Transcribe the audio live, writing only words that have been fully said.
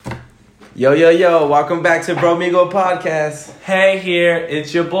Yo, yo, yo, welcome back to Bromigo Podcast. Hey here,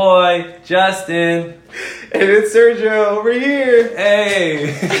 it's your boy, Justin. And it's Sergio over here. Hey.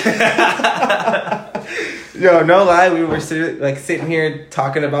 Yo, no lie, we were sitting here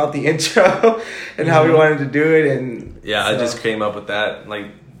talking about the intro and how we wanted to do it. And yeah, I just came up with that like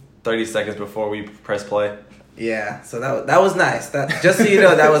 30 seconds before we press play. Yeah, so that was nice. That, just so you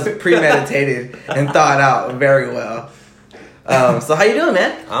know, that was premeditated and thought out very well. So how you doing,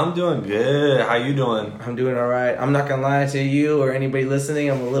 man? I'm doing good. How you doing? I'm doing all right. I'm not gonna lie to you or anybody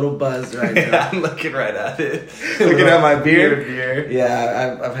listening. I'm a little buzzed right now. I'm looking right at it. Looking at my beer. Beer.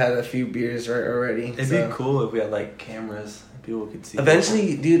 Yeah, I've had a few beers already. It'd be cool if we had like cameras. People could see.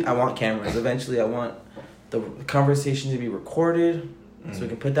 Eventually, dude, I want cameras. Eventually, I want the conversation to be recorded so we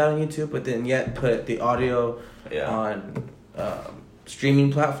can put that on YouTube. But then yet put the audio on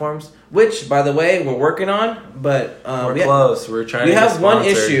streaming platforms. Which, by the way, we're working on, but we're close. We're trying. We have one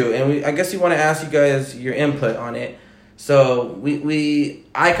issue, and I guess we want to ask you guys your input on it. So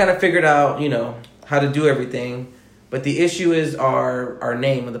I kind of figured out, how to do everything, but the issue is our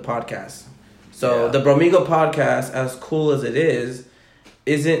name of the podcast. So the Bromigo Podcast, as cool as it is,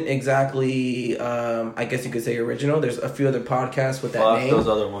 isn't exactly, I guess you could say, original. There's a few other podcasts with that name. Fuck those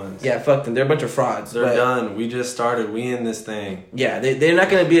other ones. Yeah, fuck them. They're a bunch of frauds. They're done. We just started. We in this thing. Yeah, they're not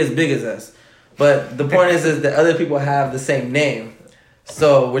going to be as big as us. But the point is that other people have the same name.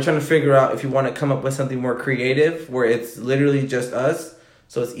 So we're trying to figure out if you want to come up with something more creative where it's literally just us,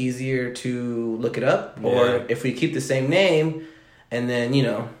 so it's easier to look it up. Yeah. Or if we keep the same name, and then,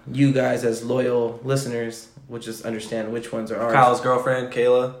 you guys as loyal listeners will just understand which ones are ours. Kyle's girlfriend,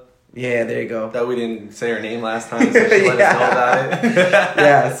 Kayla. Yeah, there you go. That we didn't say her name last time, so she let us know about it.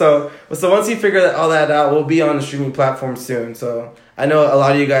 Yeah, so once you figure all that out, we'll be on the streaming platform soon. So I know a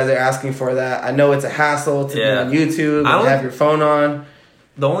lot of you guys are asking for that. I know it's a hassle to be on YouTube and have your phone on.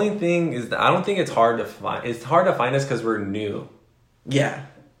 The only thing is that I don't think it's hard to find. It's hard to find us because we're new. Yeah.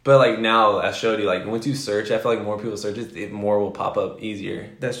 But like now, I showed you, like once you search, I feel like more people search it, more will pop up easier.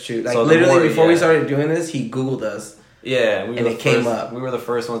 That's true. Like so literally before we started doing this, he Googled us. Yeah, and it came up. We were the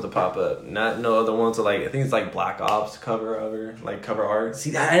first ones to pop up. No other ones are like, I think it's like Black Ops cover art.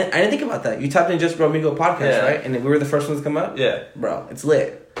 See, I didn't think about that. You typed in just Bromigo Podcast, right? And then we were the first ones to come up. Yeah, bro, it's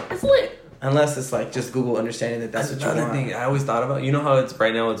lit. It's lit. Unless it's like just Google understanding that that's what you want. Another thing I always thought about. You know how it's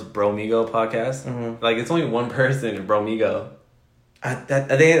right now? It's Bromigo Podcast. Mm-hmm. Like it's only one person, Bromigo. I think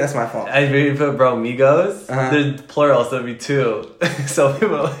that's my fault. I really put Bromigos. There's plural, so it'd be two. So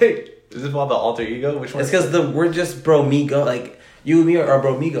people are like. Is this called the alter ego? Which one? It's because we're just Bromigo. Like you and me are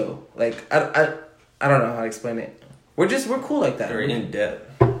Bromigo. Like I don't know how to explain it. We're cool like that. We're in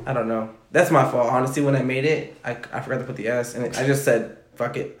depth. I don't know. That's my fault. Honestly, when I made it, I forgot to put the S, and I just said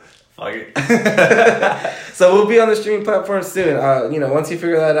fuck it. Fuck it. So we'll be on the streaming platform soon. Once you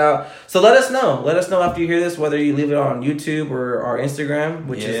figure that out. So let us know. Let us know after you hear this whether you leave it on YouTube or our Instagram,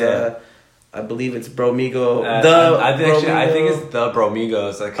 which is I believe it's Bromigo. I think it's the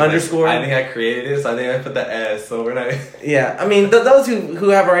Bromigos. Underscore. I think I created it, so I think I put the S. So we're not. Yeah, I mean those who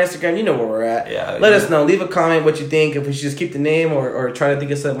have our Instagram, you know where we're at. Yeah. Let us know. Leave a comment what you think. If we should just keep the name or try to think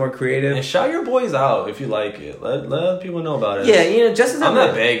of something more creative. And shout your boys out if you like it. Let people know about it. Yeah, just I'm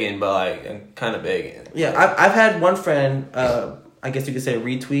not begging, but like I'm kind of begging. Yeah, I've had one friend. I guess you could say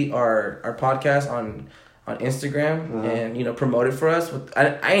retweet our podcast on Instagram and promote it for us. I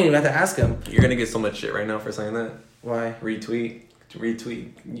didn't even have to ask him. You're gonna get so much shit right now for saying that. Why? Retweet.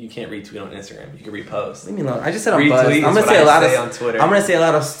 You can't retweet on Instagram. You can repost. Leave me alone. I just said I'm buzzed. I'm gonna say a lot on Twitter. I'm gonna say a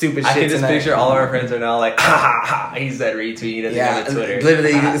lot of stupid shit. I can just tonight. picture all of our friends are now like, ha ha ha. He said retweet. He doesn't have a Twitter.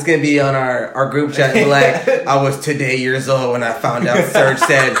 Literally, it's gonna be on our group chat. Like, I was today years old when I found out Serge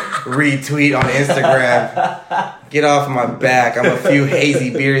said retweet on Instagram. Get off my back. I'm a few hazy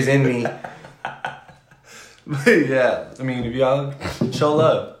beers in me. Yeah, I mean, if y'all show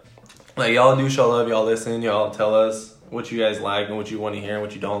love, like y'all do show love, y'all listen, y'all tell us what you guys like and what you want to hear and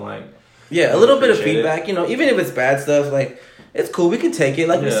what you don't like. Yeah, a little bit of feedback, even if it's bad stuff, like it's cool. We can take it.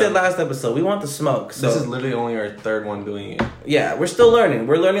 Like we said last episode, we want the smoke. So this is literally only our third one doing it. Yeah, we're still learning.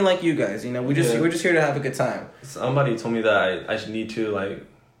 We're learning like you guys. We're just here to have a good time. Somebody told me that I should need to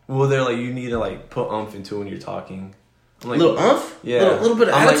they're like you need to put oomph into when you're talking. Like, little oomph? Yeah. Little bit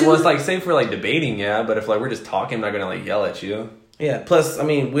of attitude? Like, well, it's say for debating, yeah, but if we're just talking, I'm not gonna yell at you. Yeah, plus, I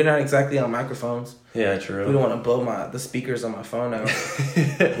mean, we're not exactly on microphones. Yeah, true. We don't want to blow the speakers on my phone out.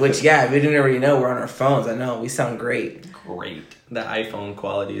 Which, we didn't already know we're on our phones. I know, we sound great. Great. The iPhone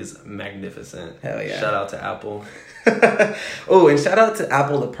quality is magnificent. Hell yeah. Shout out to Apple. Oh, and shout out to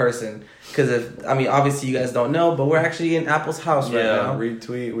Apple the person. Because obviously you guys don't know, but we're actually in Apple's house right now. Yeah,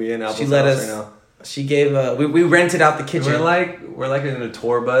 retweet. We in Apple's house right now. She gave we rented out the kitchen. We're like in a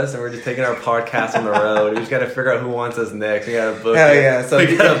tour bus and we're just taking our podcast on the road. We just gotta figure out who wants us next. We gotta book Hell it. yeah! So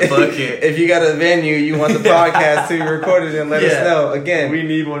we gotta book it. If you got a venue you want the podcast to be recorded in, let us know. Again, we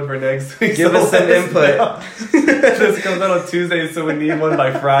need one for next week. Give us some input. This comes out on Tuesday, so we need one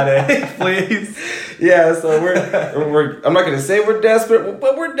by Friday, please. Yeah, so we're I'm not gonna say we're desperate,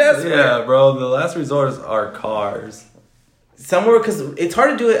 but we're desperate. Yeah, bro. The last resort is our cars. Somewhere, because it's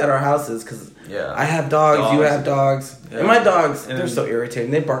hard to do it at our houses, because I have dogs, you have dogs. Yeah. And my dogs, they're so irritating.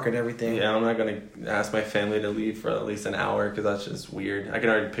 They bark at everything. Yeah, I'm not going to ask my family to leave for at least an hour, because that's just weird. I can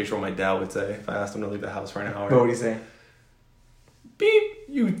already picture what my dad would say if I asked him to leave the house for an hour. What would he say? Beep,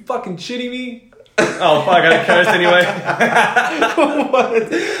 you fucking shitting me? Oh, fuck, I cursed anyway.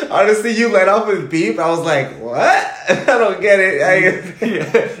 What? Honestly, you let off with beep. I was like, what? I don't get it.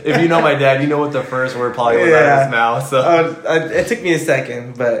 If you know my dad, you know what the first word probably was out of his mouth. So it took me a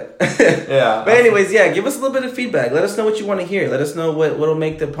second, but yeah. But anyways, yeah, give us a little bit of feedback. Let us know what you want to hear. Let us know what'll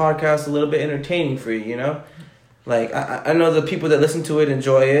make the podcast a little bit entertaining for you. You know. Like I know the people that listen to it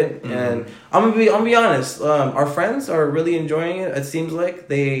enjoy it, and I'm gonna be honest. Our friends are really enjoying it. It seems like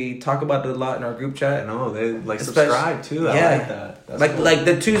they talk about it a lot in our group chat. No, they subscribe too. I like that. That's cool. Like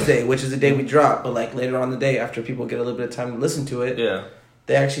the Tuesday, which is the day we drop, but like later on the day after people get a little bit of time to listen to it. Yeah,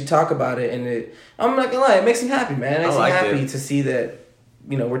 they actually talk about it, and I'm not gonna lie, it makes me happy, man. It makes me happy to see that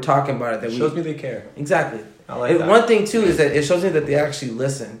we're talking about it. That shows me they care. Exactly. I like that. One thing too is that it shows me that they actually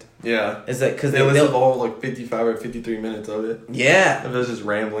listened. Yeah. Is that because they listened to all like 55 or 53 minutes of it. Yeah. It was just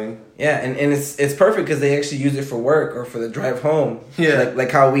rambling. Yeah, and it's perfect because they actually use it for work or for the drive home. Yeah.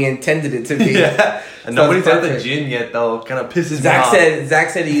 Like how we intended it to be. Yeah. And so nobody's at the gym yet though. Kind of pisses me off. Zach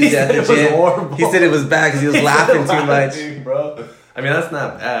said he used it at the gym. It was horrible. He said it was bad because he was laughing too much. Bro. I mean, that's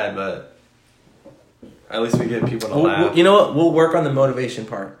not bad, but at least we get people to laugh. You know what? We'll work on the motivation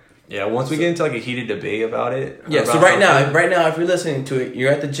part. Yeah, once we get into like a heated debate about it. Yeah, so right now, if you're listening to it,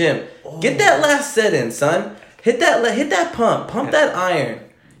 you're at the gym. Get that last set in, son. Hit that pump that iron.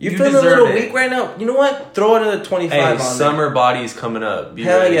 You're feeling a little weak right now. You know what? Throw another 25 on summer body's coming up.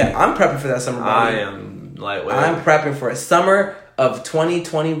 Hell ready. Yeah, I'm prepping for that summer body. I am lightweight. I'm prepping for it. Summer of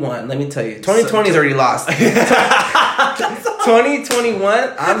 2021. Let me tell you, 2020 is already lost.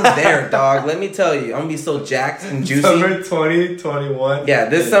 2021, I'm there, dog. Let me tell you, I'm gonna be so jacked and juicy. Summer 2021. Yeah,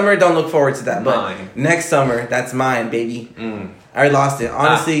 this summer, don't look forward to that. Mine. But next summer, that's mine, baby. I already lost it.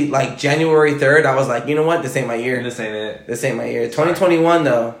 Honestly, like January 3rd, I was like, you know what? This ain't my year. This ain't it. This ain't my year. 2021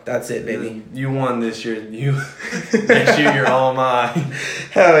 though, that's it, baby. You won this year. Next year, you're all mine.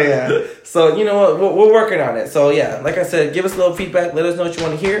 Hell yeah. So you know what? We're working on it. So yeah, like I said, give us a little feedback. Let us know what you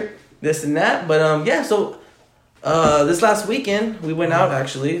want to hear. This and that. But yeah, so. This last weekend we went out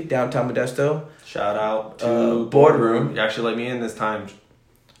actually downtown Modesto. Shout out to Boardroom. You actually let me in this time.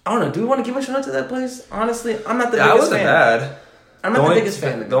 I don't know. Do we want to give a shout out to that place? Honestly, I'm not the biggest fan. That wasn't bad. I'm not the biggest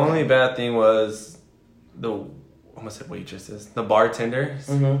fan. The only bad thing was I almost said waitresses. The bartenders.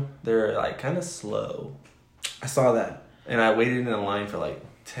 Mm-hmm. They're like kind of slow. I saw that. And I waited in a line for like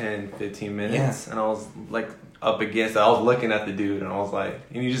 10, 15 minutes. Yeah. And I was like up against it. I was looking at the dude and I was like,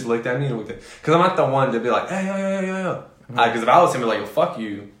 and he just looked at me and looked at, because I'm not the one to be like, hey, yo. Because if I was him, I'd be like, fuck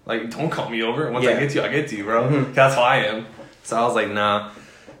you. Like, don't call me over. Once I get to you, bro. Mm-hmm. That's how I am. So I was like, nah.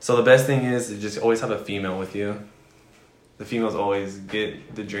 So the best thing is to just always have a female with you. The females always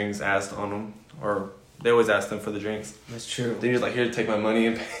get the drinks asked on them, or they always ask them for the drinks. That's true. They're just like, here, take my money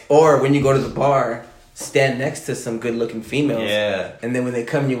and pay. Or when you go to the bar, stand next to some good-looking females. Yeah. And then when they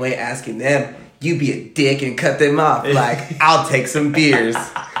come your way asking them, you be a dick and cut them off. Like, I'll take some beers.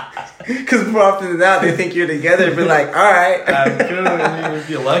 Because more often than not, they think you're together and be like, all right. Cool. If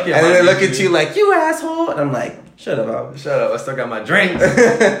you're lucky. And then they look at you like, you asshole. And I'm like, shut up, Al. Shut up. I still got my drinks.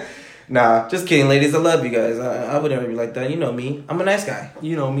 Nah, just kidding, ladies. I love you guys. I would never be like that. You know me. I'm a nice guy.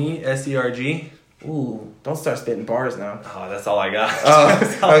 You know me, SERG. Ooh, don't start spitting bars now. Oh, that's all I got.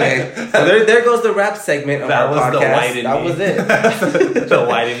 Oh, okay. So there goes the rap segment of our podcast. That was it. The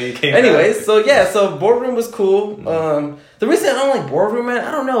light in me came Anyways, out. so Boardroom was cool. The reason I don't like Boardroom, man, I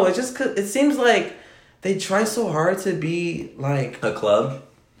don't know. It's just 'cause it seems like they try so hard to be like a club.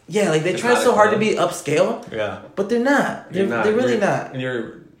 Yeah, like they try so hard to be upscale. Yeah, but they're not. They're really not. And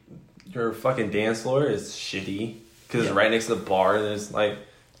your fucking dance floor is shitty because it's right next to the bar. And there's like.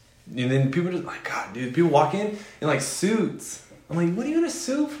 And then people just like, God, dude, people walk in like suits. I'm like, what are you in a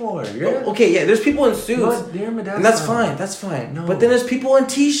suit for? Okay, yeah, there's people in suits. And that's fine. That's fine. No. But then there's people in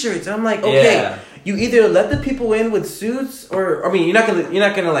t-shirts. And I'm like, okay, you either let the people in with suits or I mean, you're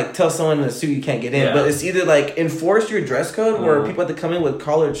not gonna like tell someone in a suit you can't get in, but it's either like enforce your dress code where people have to come in with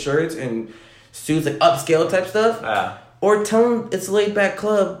collared shirts and suits, like upscale type stuff. Or tell them it's a laid back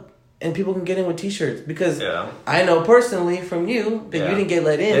club and people can get in with t-shirts because Yeah. I know personally from you that you didn't get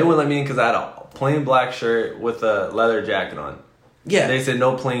let in. They wouldn't let me in because I had a plain black shirt with a leather jacket on. Yeah. They said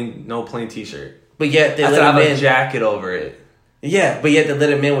no plain t-shirt. But yet they I let said I him have in. a jacket over it. Yeah, but yet they let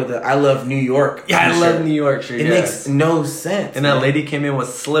him in with the I love New York. Yeah, I t-shirt. love New York shirt. It makes no sense. And that lady came in with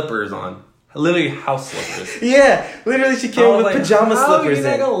slippers on. Literally house slippers. Yeah, literally she came with pajama how slippers are you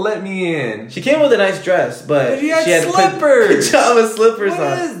not in. gonna let me in? She came with a nice dress, but She had had slippers. pajama slippers What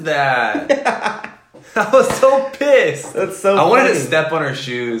on. is that? I was so pissed. That's so I wanted to funny. step on her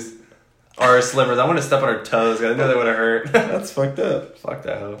shoes. Or her slippers. I wanted to step on her toes because I know they would have hurt. That's fucked up. Fuck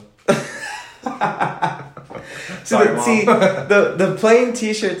that hoe. See, the plain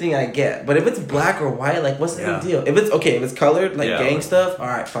t-shirt thing I get, but if it's black or white, like what's the big deal? If it's colored like gang stuff, all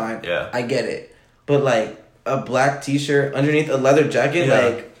right, fine. Yeah, I get it. But like a black t-shirt underneath a leather jacket,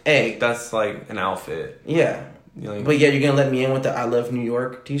 like hey, that's like an outfit. Yeah. You know, but yeah, you're gonna let me in with the I love New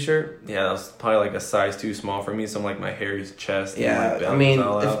York t-shirt? Yeah, that was probably like a size too small for me. So I'm like my hairy chest. Yeah, and my I mean,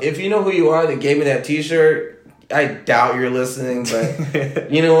 if you know who you are that gave me that t-shirt, I doubt you're listening, but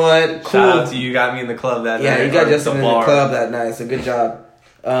you know what? Cool. Shout out to you, got me in the club that night. Yeah, you got Justin in the club that night, so good job.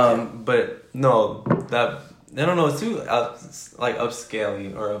 But no, that I don't know, it's too upscale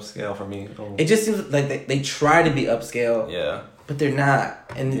for me. It just seems like they try to be upscale. Yeah. But they're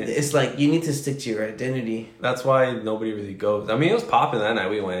not. And it's like you need to stick to your identity. That's why nobody really goes. I mean, it was popping that night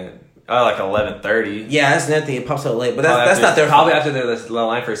we went. Like 11:30. Yeah, that's another thing. It pops out late, but that's not their probably fault. after the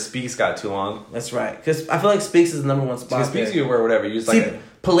line for Speaks got too long. That's right, because I feel like Speaks is the number one spot. Because Speaks you wear whatever. You just see,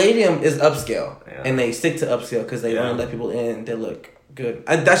 Palladium is upscale, Yeah. and they stick to upscale because they want to let people in. They look good.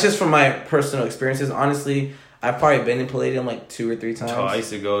 That's just from my personal experiences. Honestly, I've probably been in Palladium like 2 or 3 times. Oh, I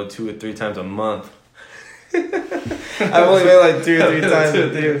used to go 2 or 3 times a month. I've only been like 2 or 3 times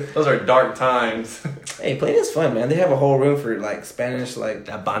with you. Those are dark times. Hey, Palladium's fun, man. They have a whole room for like Spanish, like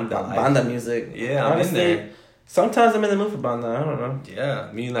that banda music. Yeah, honestly, I'm in there. Sometimes I'm in the mood for banda. I don't know.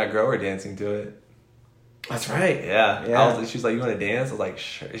 Yeah, me and that girl were dancing to it. That's right. Yeah. She was like, "You want to dance?" I was like,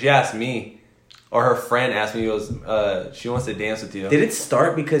 "Sure." She asked me, or her friend asked me. She wants to dance with you. Did it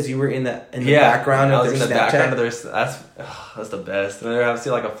start because you were in the background of their Snapchat? Background of their. That's the best. And I have to see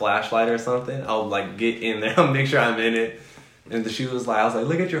like a flashlight or something. I'll like get in there. I'll make sure I'm in it. And she was like, "I was like,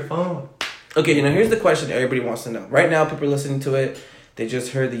 look at your phone." Okay, here's the question everybody wants to know. Right now, people are listening to it. They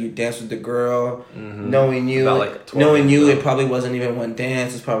just heard that you danced with the girl. Mm-hmm. Knowing you, it probably wasn't even one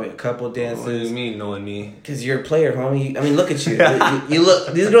dance. It's probably a couple dances. What do you mean, knowing me? Because you're a player, homie. I mean, look at you. you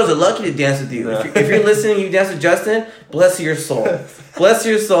look. These girls are lucky to dance with you. No. If you're listening, you dance with Justin. Bless your soul. Bless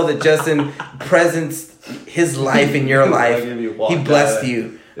your soul that Justin presents his life in your life. He blessed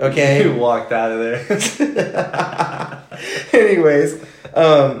you. Okay, you walked out of there. Anyways,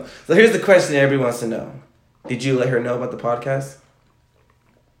 so here's the question everybody wants to know: did you let her know about the podcast?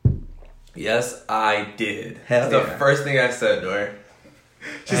 Yes, I did. Hell That's the first thing I said to her.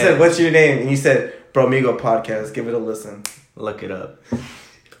 She said, "What's your name?" And you said, Bromigo Podcast. Give it a listen. Look it up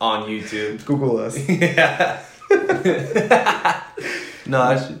on YouTube. Google us. Yeah.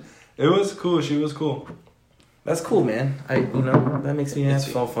 No, it was cool. She was cool. That's cool, man. That makes me happy.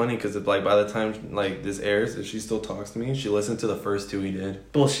 It's so funny because like by the time like this airs, if she still talks to me, she listened to the first 2 we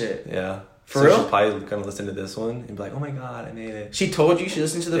did. Bullshit. Yeah. For real? She'll probably gonna listen to this one and be like, "Oh my god, I made it." She told you she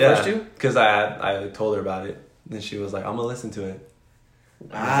listened to the first 2? Because I told her about it, and she was like, "I'm gonna listen to it."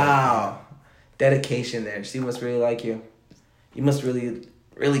 Wow, dedication there. She must really like you. You must really,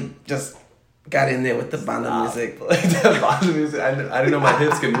 really just got in there with the banda music. The banda music. I didn't know my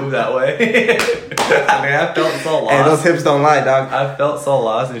hips could move that way. I mean, I felt so lost. Hey, those hips don't lie, dog. I felt so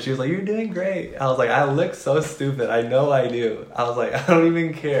lost, and she was like, "You're doing great." I was like, "I look so stupid. I know I do." I was like, "I don't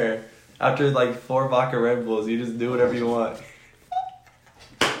even care." After like 4 vodka Red Bulls, you just do whatever you want.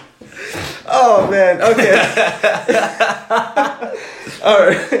 Oh man, okay. All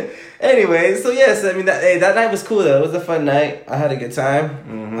right. Anyway, so yes, I mean that night was cool though. It was a fun night. I had a good time.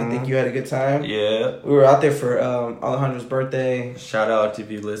 Mm-hmm. I think you had a good time. Yeah. We were out there for Alejandro's birthday. Shout out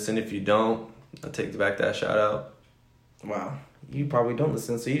if you listen. If you don't, I'll take back that shout out. Wow. You probably don't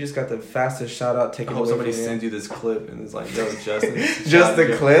listen, so you just got the fastest shout out taken away. I hope somebody sends you this clip and it's like, "Yo, Justin." Just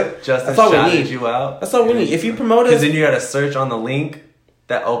the clip? Justin That's all we shouted need. you out. That's all we need. If you promote it. Because then you got to search on the link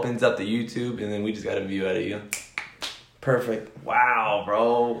that opens up the YouTube, and then we just got a view out of you. Perfect. Wow,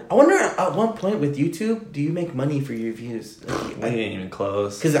 bro. I wonder at one point with YouTube, do you make money for your views? We ain't even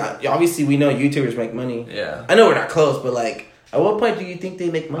close. Because obviously we know YouTubers make money. Yeah. I know we're not close, but like, at what point do you think they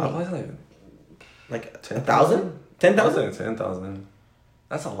make money? Like 1,000? 10,000? 10,000.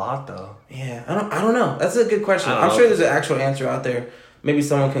 That's a lot though. Yeah, I don't know. That's a good question. I'm sure there's an actual answer out there. Maybe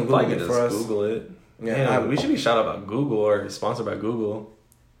someone can Google it for us. Google it. Yeah, we should be shout out about Google or sponsored by Google.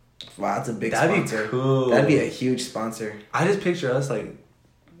 Wow, that's a big That'd sponsor. be cool. That'd be a huge sponsor. I just picture us like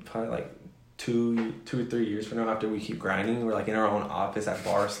probably like 2 or 3 years from now, after we keep grinding, we're like in our own office at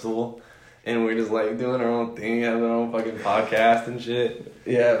Barstool, and we're just like doing our own thing, having our own fucking podcast and shit.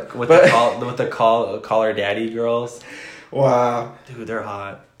 Yeah, With the call her daddy girls. Wow, dude, they're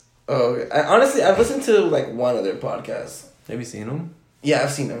hot. Oh, honestly, I've listened to like one of their podcasts. Have you seen them? Yeah,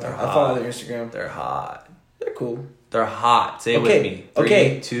 I've seen them. They're I hot. follow their Instagram. They're hot. They're cool. They're hot. Say it with me.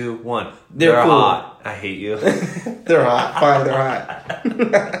 3, 2, 1. They're cool. hot. I hate you. They're hot. Fine, they're hot.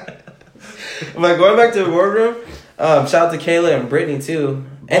 But going back to the boardroom, shout out to Kayla and Brittany too,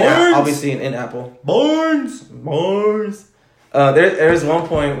 and obviously in Apple. Barnes. There's one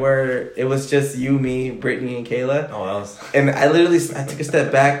point where it was just you, me, Brittany, and Kayla. Oh, that was. And I took a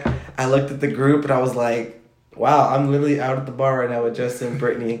step back. I looked at the group and I was like, wow, I'm literally out at the bar right now with Justin,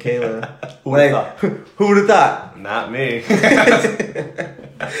 Brittany, and Kayla. Who would have thought? Who would have thought? Not me.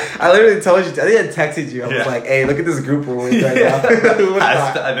 I literally told you. I think I texted you. I was like, "Hey, look at this group we're with right now." Who would've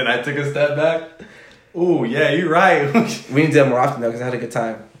thought? Then I took a step back. Ooh, yeah, you're right. We need to do that more often though, because I had a good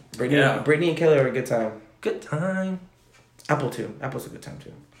time. Brittany and Kayla are a good time. Good time. Apple too. Apple's a good time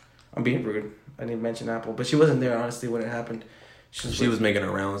too. I'm being rude. I didn't mention Apple, but she wasn't there honestly when it happened. She was making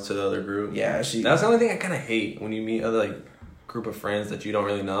her rounds to the other group. Yeah, That's the only thing I kind of hate when you meet other like group of friends that you don't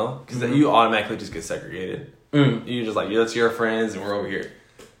really know, because you automatically just get segregated. You're just like, that's your friends and we're over here.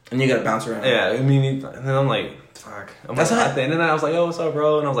 And you gotta bounce around. Yeah, I mean, and then I'm like, fuck. At the end of the night, I was like, oh, what's up,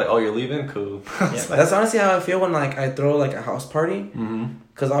 bro? And I was like, oh, you're leaving? Cool. Yeah, that's honestly how I feel when like I throw like a house party.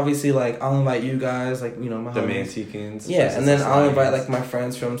 Because obviously, like, I'll invite you guys, like, you know, my the homies. Mantikins. Yeah, and then I'll invite like my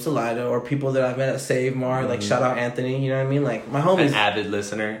friends from Salida or people that I've met at Save Mar. Like, shout out Anthony. You know what I mean? Like my homies. An avid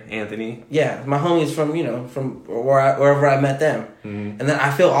listener, Anthony. Yeah, my homies from wherever I met them. And then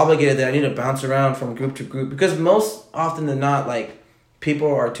I feel obligated that I need to bounce around from group to group, because most often than not, like,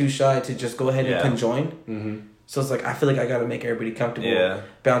 people are too shy to just go ahead and conjoin. So it's like, I feel like I got to make everybody comfortable,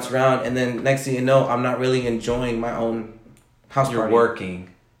 bounce around, and then next thing you know, I'm not really enjoying my own house party. You're working.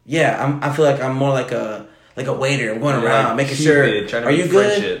 Yeah, I feel like I'm more like a waiter. I'm going around, making sure, are you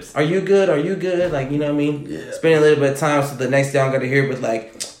good? Are you good? Are you good? Like, you know what I mean? Yeah. Spending a little bit of time, so the next day I'm going to hear it with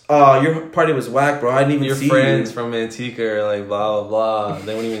like, oh, your party was whack, bro. I didn't even see you. Your friends from Antigua are like, blah, blah, blah.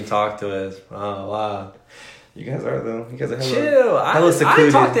 They won't even talk to us. Blah, blah. You guys are, though. You guys are chill. I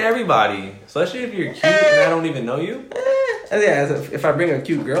talk to everybody, especially if you're cute and I don't even know you. Yeah, if I bring a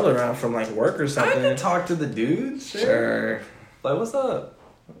cute girl around from like work or something, I can talk to the dudes. Sure. Like, what's up?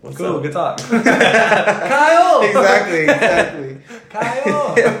 What's cool, up? good talk. Kyle. Exactly.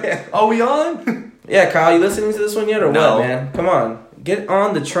 Kyle. Are we on? Yeah, Kyle, you listening to this one yet or No. what, man? Come on, get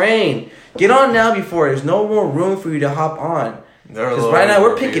on the train. Get on now before there's no more room for you to hop on. Because right now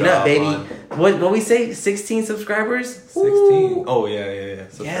we're picking up, baby. What we say? 16 subscribers. 16. Oh yeah.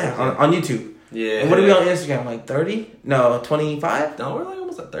 Yeah, on YouTube. Yeah. And what are we on Instagram? Like 30? No, 25? No, we're like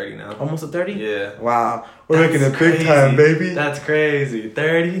almost at 30 now. Almost at 30? Yeah. Wow. We're making a big time, baby. That's crazy.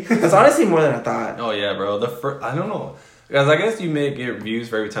 30? That's honestly more than I thought. Oh yeah, bro. I don't know. Because I guess you may get views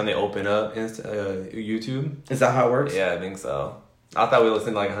for every time they open up YouTube. Is that how it works? Yeah, I think so. I thought we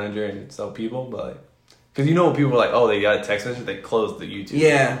listened to like 100 and so people, but... Because you know people are like, oh, they got a text message, they closed the YouTube.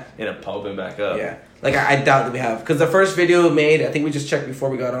 Yeah. And it popping back up. Yeah. Like, I doubt that we have. Because the first video made, I think we just checked before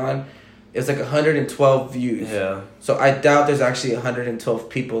we got on, it was like 112 views. Yeah. So I doubt there's actually 112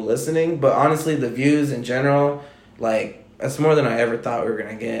 people listening. But honestly, the views in general, like, that's more than I ever thought we were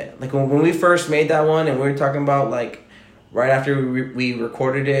going to get. Like, when we first made that one and we were talking about, like, right after we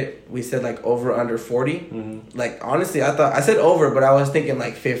recorded it, we said, like, over under 40. Mm-hmm. Like, honestly, I said over, but I was thinking,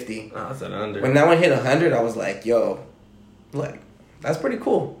 like, 50. I said under. When that one hit 100, I was like, yo, like, that's pretty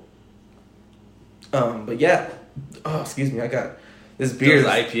cool. But yeah. Oh, excuse me, I got this beer.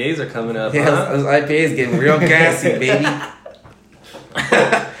 Those IPAs are coming up. Yeah, huh? those IPAs getting real gassy, baby.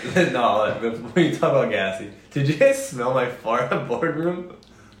 No, when you talk about gassy, did you guys smell my fart in the boardroom?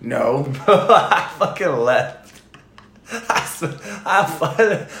 No. Bro, I fucking left. I smelled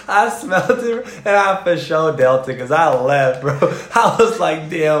it and I for sure dealt it because I left, bro. I was like,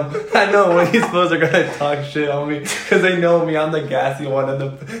 damn, I know when these folks are gonna talk shit on me because they know me. I'm the gassy one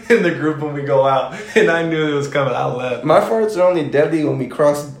in the group when we go out, and I knew it was coming. I left. My farts are only deadly when we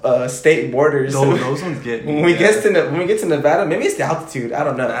cross state borders. Those ones get me. When we get to Nevada, maybe it's the altitude. I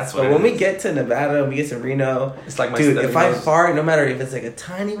don't know. That's what. But when we get to Nevada, we get to Reno. It's like my dude. If I fart, no matter if it's like a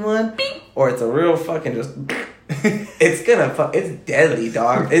tiny one or it's a real fucking just. It's deadly,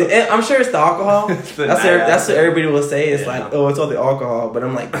 dog. I'm sure it's the alcohol. That's what everybody will say. It's like, oh, it's all the alcohol. But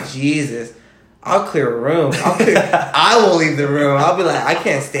I'm like, Jesus, I'll clear a room. I will leave the room. I'll be like, I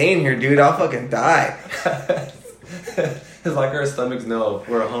can't stay in here, dude. I'll fucking die. It's like our stomachs know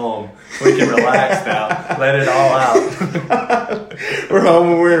we're home. We can relax now. Let it all out. We're home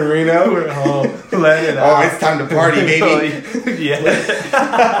when we're in Reno. We're home. Let it out. Oh, it's time to party, baby.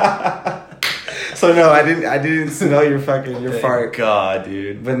 Yeah. So no, I didn't smell your fart. God,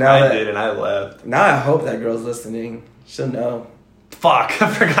 dude. But now I did, and I left. Now I hope that girl's listening. She'll know. Fuck,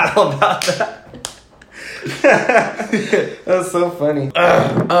 I forgot all about that. That was so funny.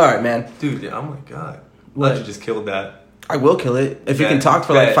 All right, man. Dude, oh my god. What? Glad you just killed that. I will kill it if you can talk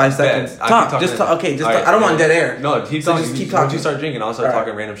for like 5 seconds. Talk, just talk. Okay, just talk. I don't want dead air. No, keep So talking. just keep talking. Once you start drinking, I'll start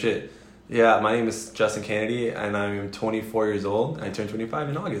talking random shit. Yeah, my name is Justin Kennedy, and I'm 24 years old. I turned 25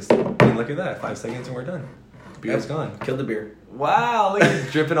 in August. And look at that, 5 seconons and we're done. The beer's gone. Kill the beer. Wow, look at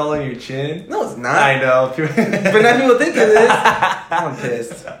it dripping all on your chin. No, it's not. I know. But now people think it is. I'm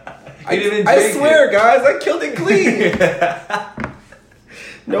pissed. I swear, guys, I killed it clean.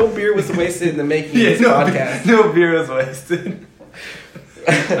 No beer was wasted in the making of this podcast. No beer was wasted.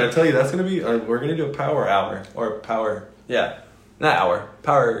 I tell you, that's gonna be. We're gonna do a power hour or power. Yeah, not hour.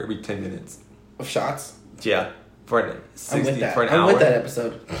 Power every 10 minutes of shots. Yeah, for an 60 I'm with that. for an I'm hour. with that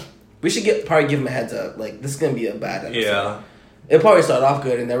episode. We should probably give them a heads up. Like, this is gonna be a bad episode. Yeah. It'll probably start off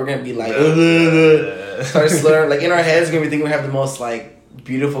good, and then we're gonna be like, start slurring. Like in our heads, we're gonna be thinking we have the most like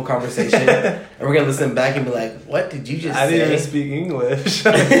beautiful conversation, and we're gonna listen back and be like, "What did you just say?" I didn't even speak English.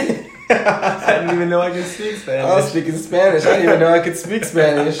 I didn't even know I could speak Spanish. I was speaking Spanish. I didn't even know I could speak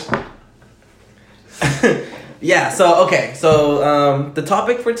Spanish. Yeah. So the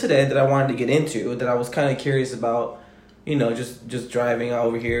topic for today that I wanted to get into, that I was kind of curious about, just driving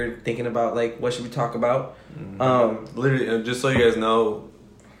over here, thinking about like what should we talk about. Literally, just so you guys know.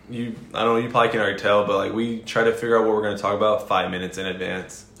 I don't know, you probably can already tell, but like we try to figure out what we're going to talk about 5 minutes in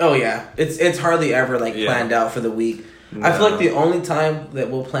advance. Oh yeah, it's hardly ever like planned out for the week. No. I feel like the only time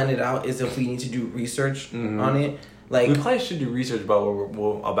that we'll plan it out is if we need to do research on it. Like we probably should do research about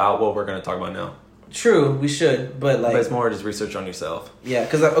what we're going to talk about now. True, we should, but it's more just research on yourself. Yeah,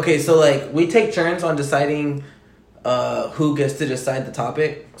 because so like we take turns on deciding who gets to decide the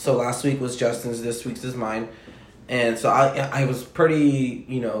topic. So last week was Justin's, this week's is mine. And so I was pretty,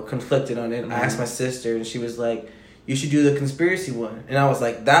 conflicted on it. Mm-hmm. I asked my sister, and she was like, you should do the conspiracy one. And I was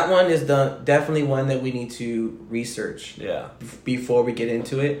like, that one is definitely one that we need to research before we get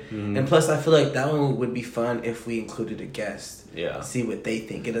into it. Mm-hmm. And plus, I feel like that one would be fun if we included a guest. Yeah. See what they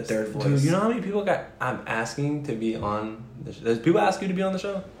think in a third voice. Dude, you know how many people I'm asking to be on the show? Does people ask you to be on the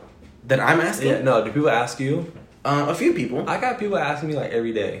show? That I'm asking? Yeah, no, do people ask you? A few people. I got people asking me like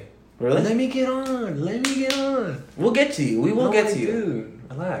every day. Really? Let me get on. We'll get to you. We will get to you. Dude,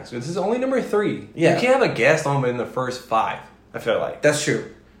 relax. This is only number 3. Yeah. You can't have a guest on in the first 5, I feel like. That's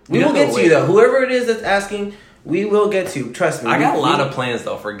true. We will get to you, though. Whoever it is that's asking, we will get to you. Trust me. I got a lot of plans,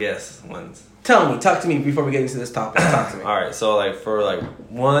 though, for guest ones. Talk to me before we get into this topic. Talk to me. All right, so for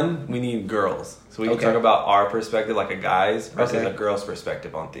one, we need girls. So we can talk about our perspective, like a guy's versus a girl's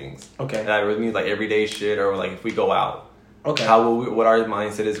perspective on things. Okay. And I really mean like everyday shit, or like if we go out. Okay. What our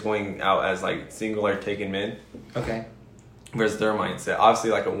mindset is going out as like single or taken men. Okay. Versus their mindset.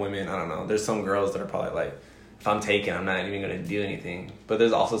 Obviously, like a woman, I don't know. There's some girls that are probably like, if I'm taken, I'm not even gonna do anything. But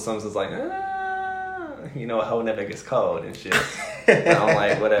there's also some that's like, a hoe never gets cold and shit. And I'm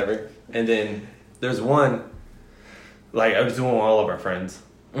like, whatever. And then there's one, like I was doing with all of our friends.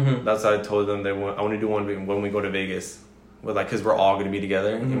 Mm-hmm. That's what I told them I want to do one when we go to Vegas, with like because we're all gonna be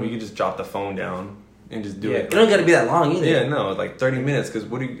together, and we could just drop the phone down. And just do it. It don't gotta be that long either. Yeah, no, like 30 minutes. Because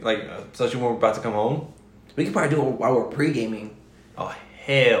what do you, like, especially when we're about to come home? We could probably do it while we're pre-gaming. Oh,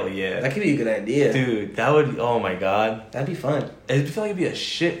 hell yeah. That could be a good idea. Dude, that would, oh my god. That'd be fun. It'd feel like it'd be a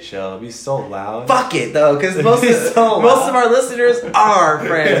shit show. It'd be so loud. Fuck it, though, because most of our listeners are our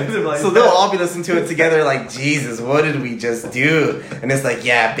friends. So they'll all be listening to it together like, Jesus, what did we just do? And it's like,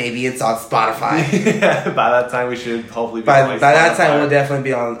 yeah, baby, it's on Spotify. Yeah, by that time we should hopefully be on Spotify. By that time, we'll definitely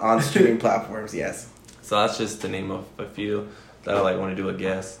be on streaming platforms, yes. So that's just the name of a few that I want to do a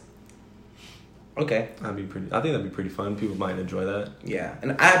guess. Okay. I think that'd be pretty fun. People might enjoy that. Yeah.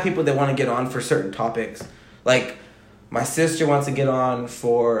 And I have people that want to get on for certain topics. Like, my sister wants to get on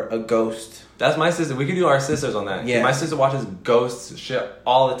for a ghost. That's my sister. We could do our sisters on that. Yeah. My sister watches ghosts shit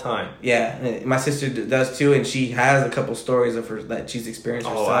all the time. Yeah. My sister does too, and she has a couple stories of her that she's experienced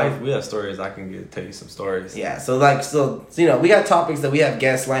herself. We have stories. I can tell you some stories. Yeah. So we got topics that we have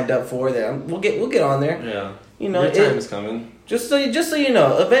guests lined up for that we'll get on there. Yeah. Your time is coming. Just so you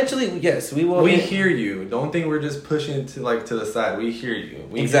know, eventually, yes, we will. We hear you. Don't think we're just pushing to the side. We hear you.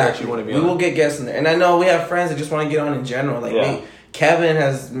 We exactly. You want to be we will get guests in there, and I know we have friends that just want to get on in general. Like Kevin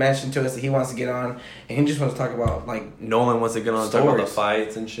has mentioned to us that he wants to get on, and he just wants to talk about like Nolan wants to get on and talk about the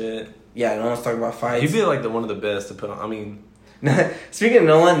fights and shit. Yeah, Nolan's talking about fights. He'd be like one of the best to put on. I mean, speaking of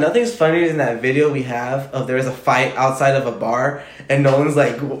Nolan, nothing's funnier than that video we have of there's a fight outside of a bar and Nolan's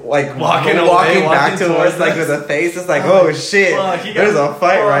like walking back towards like with a face. It's like, oh shit, there's a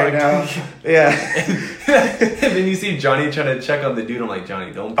fight right now. Yeah. And then you see Johnny trying to check on the dude. I'm like,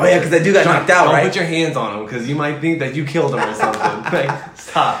 Johnny, don't. Oh yeah, because that dude got knocked out, right? Don't put your hands on him because you might think that you killed him or something. Like,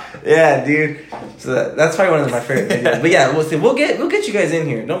 stop. Yeah, dude. So that's probably one of my favorite videos. But yeah, we'll get you guys in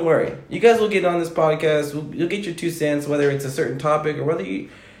here. Don't worry. You guys will get on this podcast. You'll get your 2 cents, whether it's a certain topic or whether you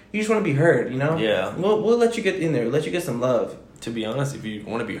just want to be heard. You know. Yeah. We'll let you get in there. Let you get some love. To be honest, if you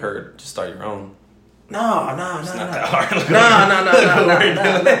want to be heard, just start your own. No. It's not that hard.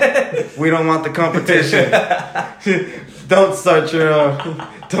 No. We don't want the competition. Don't start your own.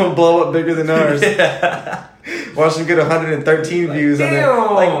 Don't blow up bigger than ours. Yeah. Watch them get 113 views on there.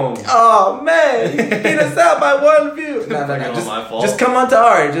 Like, Damn. oh man, you beat us out by 1 view. No. Just come on to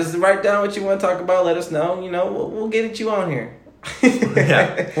ours. Just write down what you want to talk about. Let us know. You know, we'll get you on here.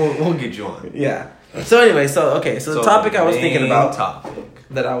 Yeah, we'll get you on. Yeah. So anyway, so the topic I was thinking about,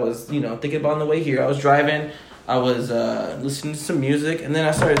 that I was, thinking about on the way here. I was driving, I was listening to some music, and then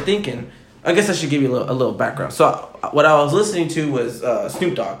I started thinking, I guess I should give you a little background. So what I was listening to was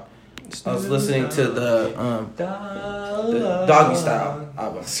Snoop Dogg. I was listening to the Doggy Style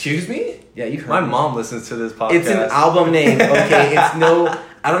album. Excuse me? Yeah, you heard My me. mom listens to this podcast. It's an album name, okay?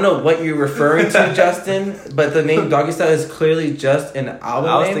 I don't know what you're referring to, Justin, but the name Doggy Style is clearly just an album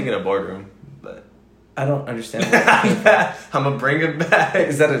name. I was thinking of Boardroom. I don't understand. I'm gonna bring it back.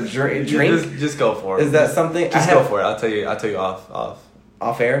 Is that a drink? Just go for it. Is that something? Go for it. I'll tell you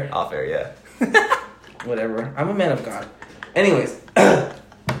off air. Off air, yeah. Whatever. I'm a man of God. Anyways,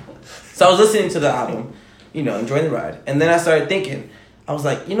 so I was listening to the album, enjoying the ride, and then I started thinking. I was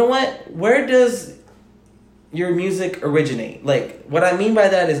like, you know what? Where does your music originate? Like, what I mean by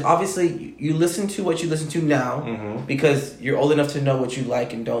that is obviously you listen to what you listen to now because you're old enough to know what you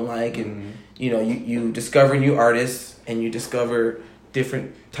like and don't like, and you discover new artists and you discover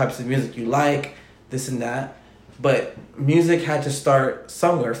different types of music you like, this and that. But music had to start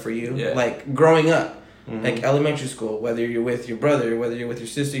somewhere for you, like growing up, like elementary school, whether you're with your brother, whether you're with your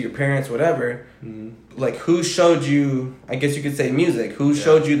sister, your parents, whatever. Like, who showed you, I guess you could say music, who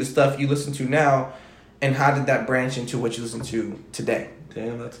showed you the stuff you listen to now, and how did that branch into what you listen to today?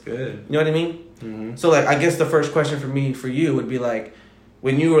 Damn, that's good. You know what I mean? So, like, I guess the first question for you would be, like,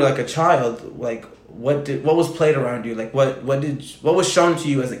 when you were, like, a child, like, what was played around you? Like, what was shown to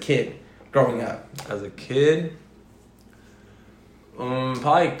you as a kid growing up? As a kid,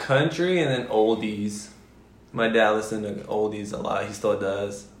 probably country and then oldies. My dad listened to oldies a lot. He still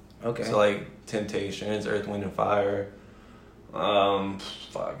does. Okay. So, like, Temptations, Earth, Wind, and Fire.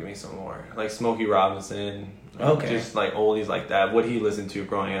 Give me some more. Like Smokey Robinson. Okay. Just like oldies like that. What he listened to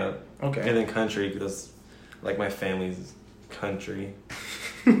growing up. Okay. And then country, because like my family's country.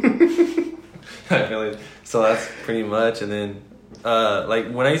 So that's pretty much. And then like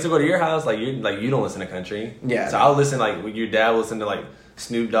when I used to go to your house, you don't listen to country. Yeah. So I'll listen when your dad would listen to like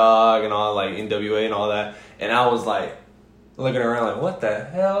Snoop Dogg and all, like NWA and all that. And I was like looking around like, what the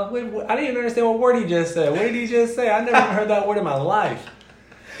hell? Wait, I didn't even understand what word he just said. What did he just say? I never even heard that word in my life.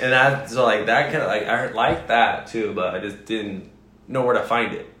 And that kind of like, I like that too, but I just didn't know where to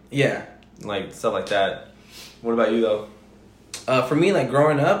find it. Yeah. Like stuff like that. What about you though? For me, like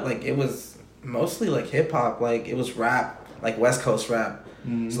growing up, like it was mostly like hip hop. Like it was rap, like West Coast rap.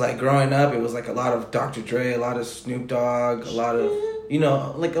 So like growing up, it was like a lot of Dr. Dre, a lot of Snoop Dogg, a lot of,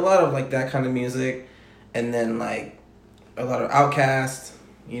 like a lot of like that kind of music. And then like a lot of Outkast,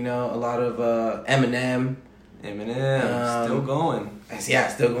 a lot of Eminem. Still going. Yeah,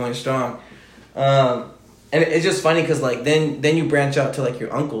 still going strong. And it's just funny because like then you branch out to like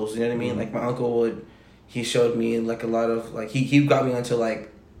your uncles. You know what I mean? Like my uncle he showed me like a lot of like he got me onto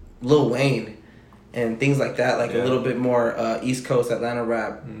like Lil Wayne and things like that. Like a little bit more East Coast Atlanta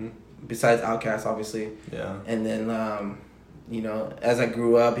rap. Besides Outkast, obviously. Yeah. And then as I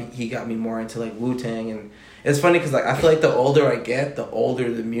grew up, he got me more into like Wu-Tang. And it's funny because like I feel like the older I get, the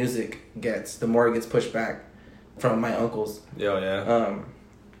older the music gets, the more it gets pushed back from my uncles. Yeah.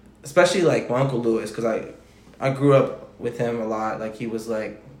 Especially like my Uncle Lewis, because I grew up with him a lot. Like he was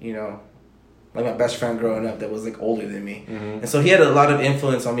like like my best friend growing up that was like older than me. And so he had a lot of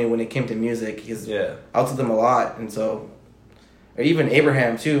influence on me when it came to music. I listened to them a lot. And so, or even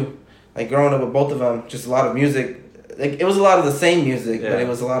Abraham too, like growing up with both of them, just a lot of music. Like it was a lot of the same music, but it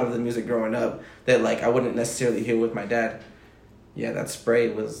was a lot of the music growing up that like I wouldn't necessarily hear with my dad. Yeah, that spray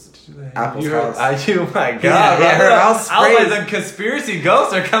was Apple's house. Oh my God, yeah, her house spray. I was like, the conspiracy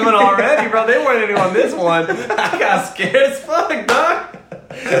ghosts are coming already, bro. They weren't even on this one. I got scared as fuck, dog.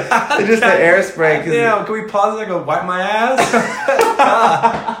 Just the Airspray. Damn, can we pause it? I go wipe my ass.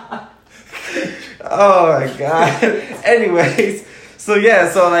 Oh my god. Anyways, so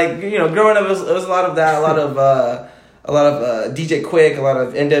like growing up, it was a lot of that, a lot of DJ Quick, a lot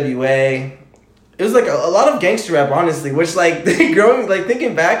of NWA. It was like a lot of gangster rap, honestly. Which like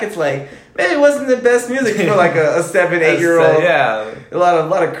thinking back, it's like, man, it wasn't the best music for like a 7-8-year-old. Yeah, a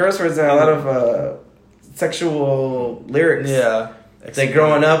lot of curse words and a lot of sexual lyrics. Yeah. Like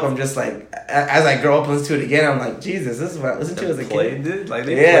growing up, I'm just like, as I grow up and listen to it again, I'm like, Jesus, this is what I listened to as a kid. It? Like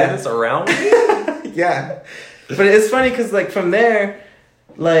they played this around me? Yeah. But it's funny because like from there,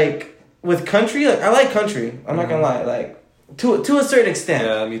 like with country, like I like country. I'm not gonna lie, like to a certain extent.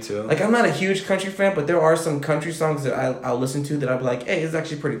 Yeah, me too. Like I'm not a huge country fan, but there are some country songs that I'll listen to that I'll be like, hey, this is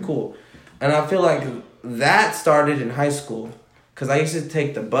actually pretty cool. And I feel like that started in high school because I used to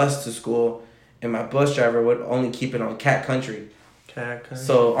take the bus to school, and my bus driver would only keep it on cat country.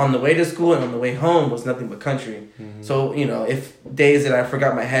 So on the way to school and on the way home was nothing but country. Mm-hmm. So, if days that I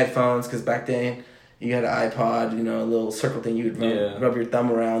forgot my headphones, because back then you had an iPod, a little circle thing you would rub your thumb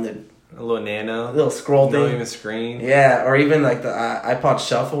around. A little nano. A little scroll thing. Not even a screen. Yeah, or even like the iPod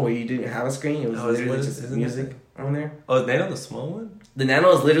Shuffle where you didn't have a screen. It was literally just music on there. Oh, is Nano the small one? The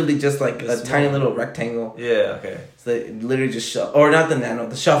Nano is literally just like a tiny little rectangle. Yeah, okay. So it literally just or not the Nano,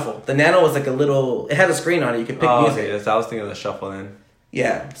 the Shuffle. The Nano was like a little, it had a screen on it. You could pick music. Okay, so I was thinking of the Shuffle then.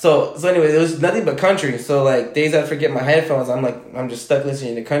 Yeah. So anyway, it was nothing but country. So like days I forget my headphones, I'm just stuck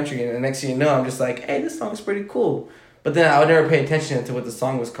listening to country, and the next thing you know, I'm just like, hey, this song's pretty cool. But then I would never pay attention to what the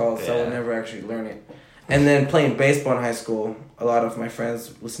song was called, so I would never actually learn it. And then playing baseball in high school, a lot of my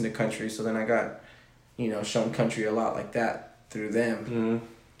friends listened to country, so then I got, shown country a lot like that through them.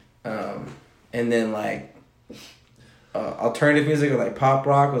 Mm-hmm. And then like alternative music or like pop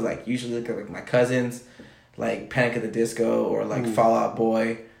rock was like usually like my cousins, like Panic at the Disco or like Fall Out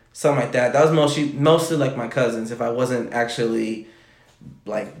Boy, something like that. That was mostly like my cousins if I wasn't actually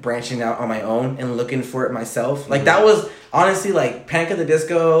like branching out on my own and looking for it myself. Like that was honestly like Panic at the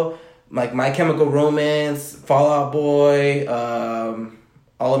Disco, like My Chemical Romance, Fall Out Boy,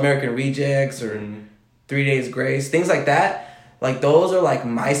 All American Rejects or 3 Days Grace, things like that. Like those are like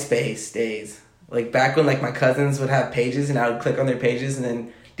MySpace days. Like back when like my cousins would have pages and I would click on their pages and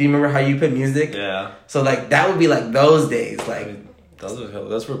then, do you remember how you put music? Yeah. So like that would be like those days. Like that's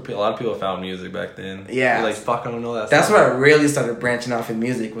where a lot of people found music back then. Yeah. You're like, fuck, I don't know that. That's where I really started branching off in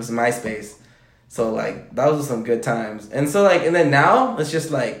music was MySpace. So like those were some good times. And so like and then now it's just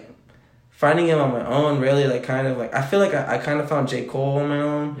like finding him on my own, really like kind of like I feel like I kind of found J. Cole on my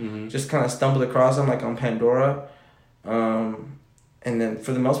own. Mm-hmm. Just kind of stumbled across him like on Pandora. And then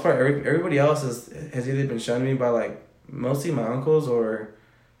for the most part everybody else has either been shown to me by like mostly my uncles or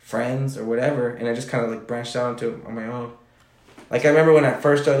friends or whatever, and I just kind of like branched out into it on my own. Like I remember when I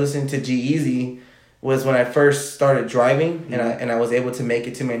first started listening to G-Eazy was when I first started driving, and I was able to make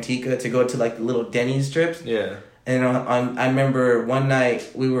it to Manteca to go to like the little Denny's strips. Yeah. And I remember one night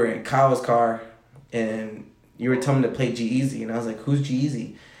we were in Kyle's car, and you were telling me to play G-Eazy, and I was like, "Who's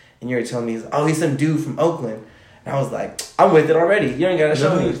G-Eazy?" And you were telling me, "Oh, he's some dude from Oakland." And I was like, I'm with it already. You ain't gotta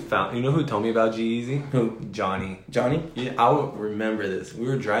show me. You know who told me about G-Eazy? Who? Johnny. Yeah, I would remember this. We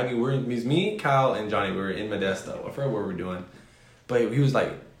were driving. It was me, Kyle, and Johnny. We were in Modesto. I forgot what we were doing. But he was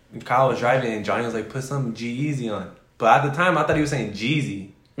like, Kyle was driving, and Johnny was like, put some G-Eazy on. But at the time, I thought he was saying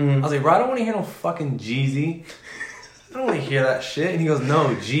Jeezy. Mm-hmm. I was like, bro, I don't want to hear no fucking Jeezy. I don't want to hear that shit. And he goes,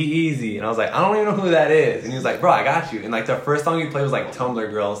 no, G-Eazy. And I was like, I don't even know who that is. And he was like, bro, I got you. And like the first song he played was like Tumblr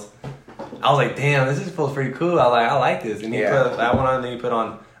Girls. I was like, damn, this feels pretty cool. I like this. And he put that one on, and then he put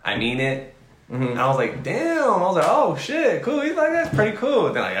on I Mean It. Mm-hmm. And I was like, damn. I was like, oh shit, cool. He's like, that's pretty cool.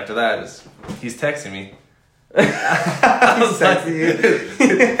 And then like after that, he's texting me. I was texting you.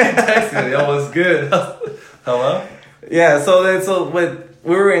 He texted me. That was good. Hello? Yeah, so when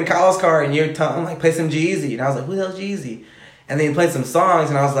we were in Kyle's car and you're telling like play some G-Eazy, and I was like, who the hell's G-Eazy? And then he played some songs,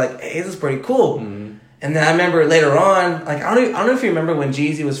 and I was like, hey, this is pretty cool. Mm-hmm. And then I remember later on, like I don't know if you remember when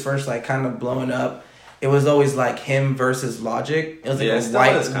Jeezy was first like kind of blowing up. It was always like him versus Logic. It was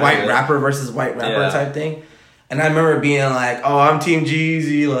like a white rapper versus white rapper type thing. And I remember being like, "Oh, I'm Team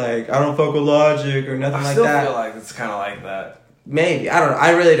Jeezy. Like I don't fuck with Logic or nothing like that." I still feel like it's kind of like that. Maybe I don't know.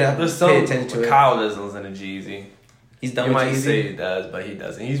 I really don't pay attention to it. Kyle doesn't listen to Jeezy. He's done with Jeezy. You might say he does, but he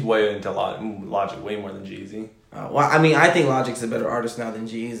doesn't. He's way into Logic way more than Jeezy. Well, I mean, I think Logic's a better artist now than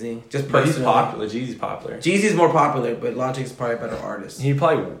Jeezy. Just personally. But he's popular. Jeezy's popular. Jeezy's more popular, but Logic's probably a better artist. He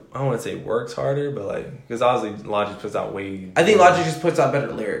probably, I don't want to say works harder, but like, because obviously Logic puts out way... I think Logic just puts out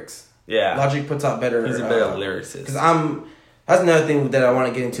better lyrics. Yeah. Logic puts out better... He's a better lyricist. Because that's another thing that I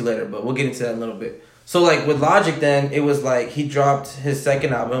want to get into later, but we'll get into that in a little bit. So like with Logic, then it was like he dropped his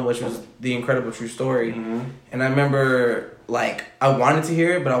second album, which was The Incredible True Story, and I remember like I wanted to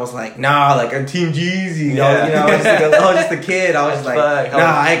hear it, but I was like, nah, like I'm Team Jeezy. Yeah. I was just a kid. I was just like,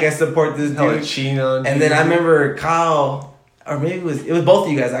 nah, I can support this dude. And then I remember Kyle, or maybe it was both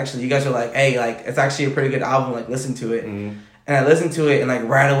of you guys actually. You guys were like, hey, like it's actually a pretty good album. Like listen to it. And I listened to it, and like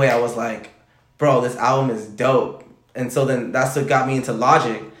right away I was like, bro, this album is dope. And so then that's what got me into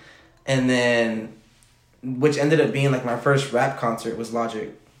Logic, and then which ended up being like my first rap concert was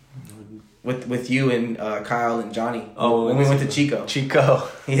Logic. With you and Kyle and Johnny. Oh, when we went to Chico.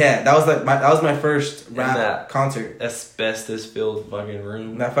 Yeah, that was my first rap concert. Asbestos filled fucking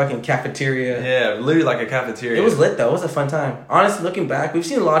room. That fucking cafeteria. Yeah, literally like a cafeteria. It was lit though. It was a fun time. Honestly, looking back, we've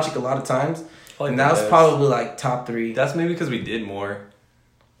seen Logic a lot of times, and that was probably like top 3. That's maybe because we did more.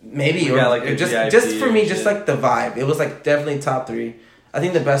 Maybe or like just for me, just like the vibe. It was like definitely top 3. I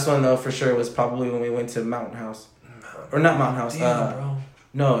think the best one though for sure was probably when we went to Mountain House, or not Mountain House. Damn, bro.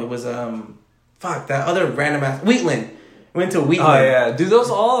 No, it was that other random ass Wheatland. We went to Wheatland. Oh yeah, dude, those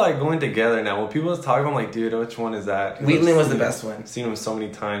all like going together now. When people talk about, I'm like, dude, which one is that? Wheatland was the best one. I've seen them so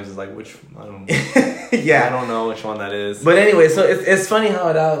many times. It's like which I don't. Yeah, I don't know which one that is. But anyway, so it's funny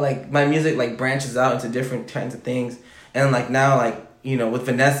how like my music like branches out into different kinds of things, and like now like with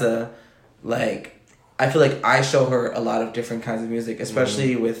Vanessa, like I feel like I show her a lot of different kinds of music,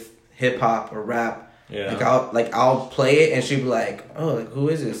 especially with hip hop or rap. Yeah. I'll play it and she'll be like, oh, like who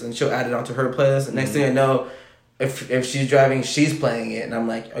is this? And she'll add it onto her playlist. And next thing I know, if she's driving, she's playing it, and I'm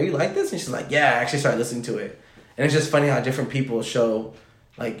like, oh, you like this? And she's like, yeah, I actually started listening to it. And it's just funny how different people show,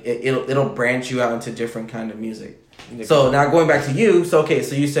 like it'll branch you out into different kind of music. So now going back to you, so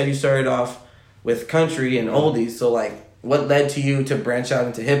you said you started off with country and oldies. So like, what led to you to branch out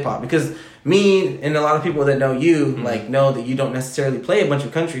into hip hop? Because me and a lot of people that know you like know that you don't necessarily play a bunch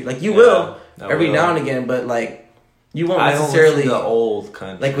of country. Like you will every now and again, but like you won't necessarily the old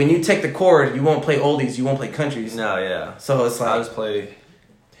country. Like when you take the chord, you won't play oldies, you won't play countries. No, yeah. So it's like I just play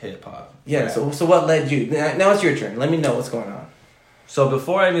hip hop. Yeah. Rap. So what led you? Now it's your turn. Let me know what's going on. So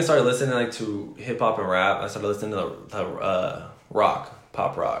before I even started listening like to hip hop and rap, I started listening to the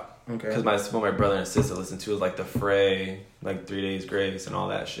pop rock. Okay. Because what my brother and sister listened to was like The Fray, like 3 Days Grace and all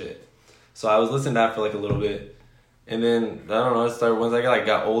that shit. So I was listening to that for like a little bit, and then I don't know. It started once I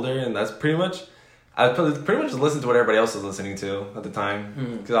got older, and that's pretty much. I pretty much just listened to what everybody else was listening to at the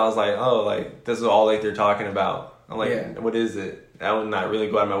time, because I was like, oh, like this is all like they're talking about. I'm like, what is it? I would not really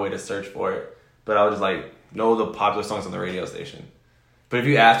go out of my way to search for it, but I would just like know the popular songs on the radio station. But if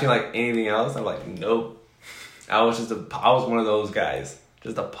you ask me like anything else, I'm like, nope. I was one of those guys,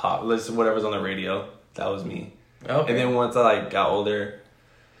 just a pop, just whatever's on the radio. That was me. Okay. And then once I like got older,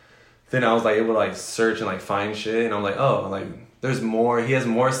 then I was like able to like search and like find shit, and I'm like, oh, like there's more. He has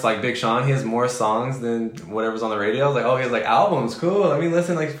more, like Big Sean. He has more songs than whatever's on the radio. I was like, oh, he has like albums. Cool. Let me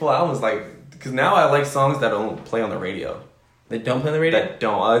listen to like full albums, like because now I like songs that don't play on the radio. They don't play on the radio. That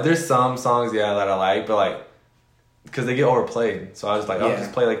don't. There's some songs, that I like, but like because they get overplayed. So I was like, I'll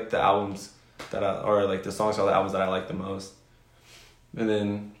just play like the albums or like the songs or the albums that I like the most. And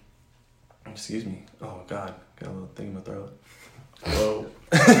then, excuse me. Oh God, got a little thing in my throat. Whoa.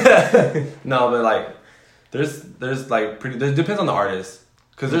 No, but like there's like there depends on the artist,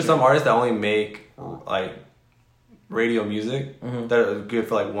 because there's some artists that only make like radio music that are good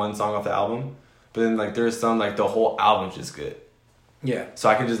for like one song off the album, but then like there's some like the whole album's just good. Yeah. So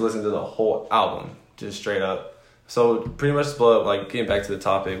I can just listen to the whole album just straight up. So pretty much split up, like getting back to the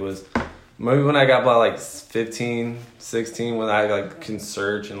topic, was maybe when I got about like 15, 16, when I like can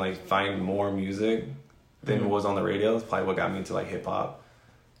search and like find more music than what was on the radio. It's probably what got me into like hip hop.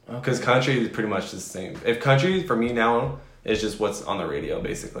 Because country is pretty much the same. If country for me now is just what's on the radio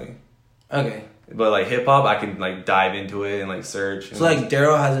basically. Okay. But like hip hop, I can like dive into it and like search. So like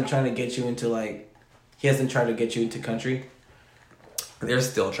Daryl hasn't tried to get you into like, he hasn't tried to get you into country. They're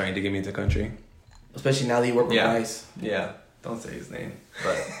still trying to get me into country, especially now that you work with Rice. Yeah, don't say his name,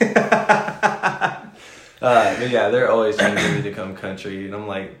 but but yeah, they're always trying to get me to come country, and I'm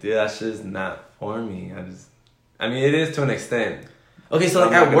like, dude, that's just not for me. I mean, it is to an extent. Okay, so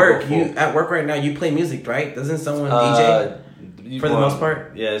like at work right now, you play music, right? Doesn't someone DJ for the most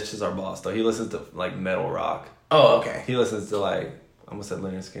part? Yeah, it's just our boss though. He listens to like metal rock. Oh, okay. He listens to like, I almost said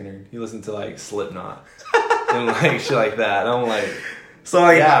Leonard Skinner. He listens to like Slipknot and like shit like that. I'm like, so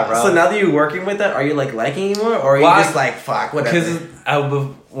like, yeah, bro. So now that you're working with that, are you like liking it more, or are you just like fuck whatever?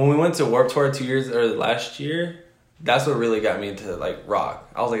 Because when we went to Warped Tour last year, that's what really got me into like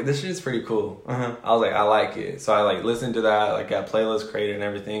rock. I was like, this shit's pretty cool. I was like, I like it. So I like listened to that, like got playlists created and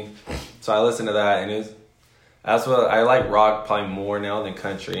everything. So I listened to that, and that's what I like rock probably more now than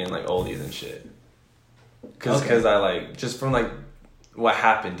country and like oldies and shit. Because I like just from like what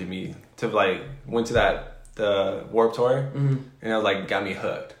happened to me to like went to the Warped Tour and it like got me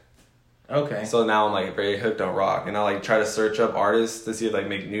hooked. Okay. So now I'm like very hooked on rock, and I like try to search up artists to see if like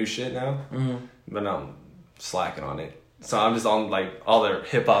make new shit now. But I'm slacking on it. So I'm just on like all the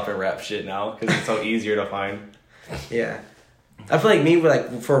hip hop and rap shit now because it's so easier to find. Yeah, I feel like me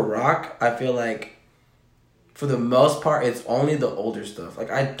like for rock, I feel like for the most part it's only the older stuff.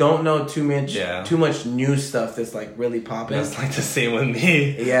 Like I don't know too much new stuff that's like really popping. That's like the same with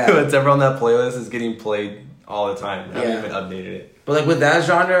me. Yeah, whatever on that playlist is getting played all the time. I haven't even updated it. But like with that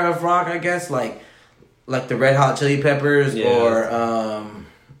genre of rock, I guess like the Red Hot Chili Peppers or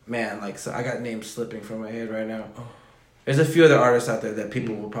man, like so I got names slipping from my head right now. There's a few other artists out there that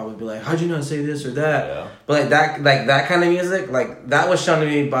people will probably be like, how'd you not say this or that? Yeah. But like that kind of music, like that was shown to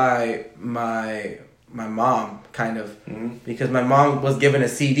me by my mom, kind of, because my mom was given a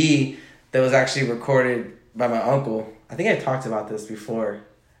CD that was actually recorded by my uncle. I think I talked about this before.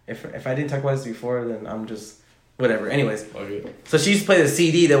 If I didn't talk about this before, then I'm just whatever. Anyways, so she used to play the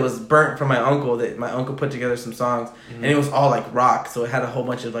CD that was burnt from my uncle that my uncle put together some songs, and it was all like rock. So it had a whole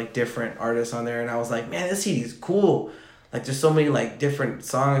bunch of like different artists on there, and I was like, man, this CD is cool. Like there's so many like different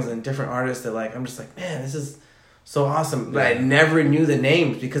songs and different artists that like I'm just like, man, this is so awesome. But I never knew the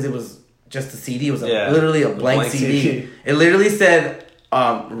names because it was just a CD. It was literally a blank CD. It literally said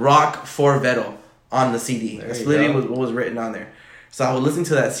Rock for Vettel on the CD. That's literally what was written on there. So I would listen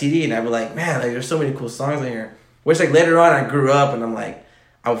to that CD and I'd be like, man, like there's so many cool songs in here. Which like later on I grew up and I'm like,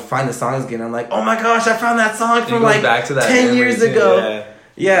 I would find the songs again. I'm like, oh my gosh, I found that song from like back to that 10 years ago.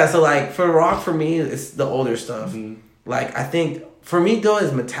 Yeah, so like for rock for me, it's the older stuff. Like I think for me though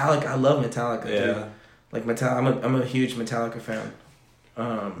is Metallica. I love Metallica. Dude. Like Metallica, I'm a huge Metallica fan.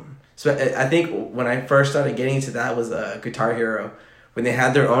 So I think when I first started getting into that was Guitar Hero. When they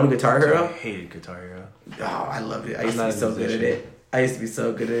had their own Guitar Hero. I hated Guitar Hero. Oh, I loved it. I used to be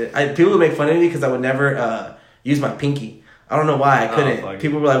so good at it. People would make fun of me because I would never use my pinky. I don't know why I couldn't.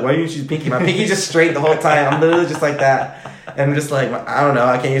 People were like, why don't you use pinky? My pinky just straight the whole time. I'm literally just like that. And I'm just like, I don't know.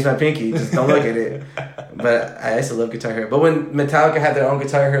 I can't use my pinky. Just don't look at it. But I used to love Guitar Hero. But when Metallica had their own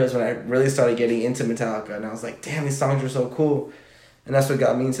Guitar Heroes, when I really started getting into Metallica, and I was like, damn, these songs are so cool. And that's what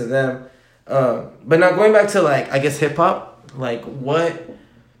got me into them. But now going back to like, I guess hip hop, like what,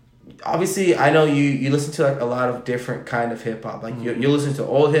 obviously I know you listen to like a lot of different kind of hip hop. Like you listen to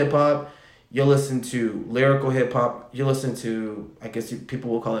old hip hop, you'll listen to lyrical hip hop, you listen to, I guess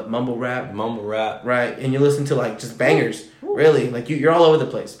people will call it mumble rap. Right. And you listen to like just bangers, really. Like you're all over the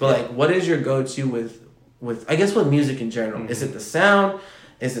place. But like what is your go-to with I guess with music in general? Is it the sound?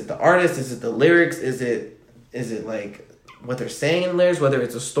 Is it the artist? Is it the lyrics? Is it like what they're saying in lyrics, whether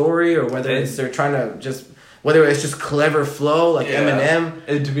it's a story or whether it's they're trying to just, whether it's just clever flow like Eminem?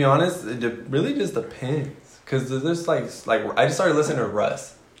 To be honest, it really just depends. Because there's like I just started listening to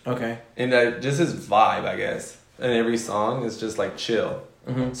Russ. Okay. And just his vibe, I guess. And every song is just like chill.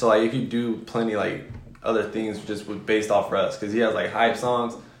 So like if you do plenty like other things just based off Russ, because he has like hype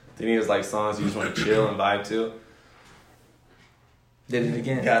songs, then he has like songs you just want to chill and vibe to. Did it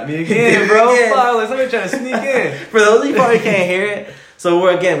again. Got me again, bro. Like somebody trying to sneak in. For those of you probably can't hear it, so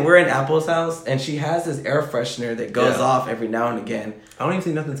we're in Apple's house, and she has this air freshener that goes off every now and again. I don't even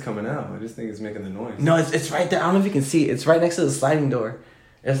think nothing's coming out. I just think it's making the noise. No, it's right there. I don't know if you can see it. It's right next to the sliding door.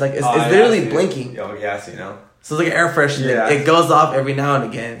 It's like it's literally blinking. Oh yeah, I see now. So it's like an air freshener. Yeah, it goes off every now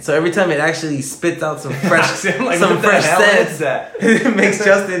and again. So every time it actually spits out some fresh, like, some fresh scents, it makes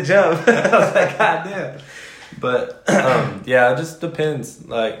Justin jump. I was like, God damn. But yeah, it just depends.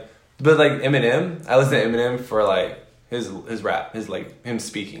 But Eminem, I listen to Eminem for like his rap, his like him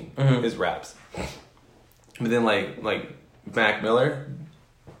speaking, his raps. But then like Mac Miller,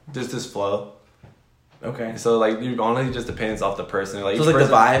 just his flow. Okay. So like it honestly just depends off the person. Like so like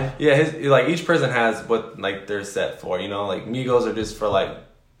the vibe. Yeah, each person has what like they're set for. You know, like Migos are just for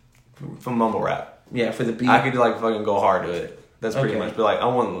mumble rap. Yeah, for the beat. I could like fucking go hard to it. That's pretty much. But like I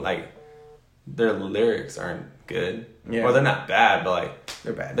want like their lyrics aren't good. Yeah. Or they're not bad, but like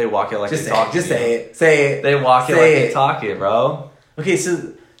they're bad. They walk it like just they talk it. Just say it. Say it. They walk it like they talk it, bro. Okay,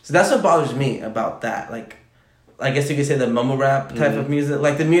 so that's what bothers me about that. Like I guess you could say the mumble rap type of music.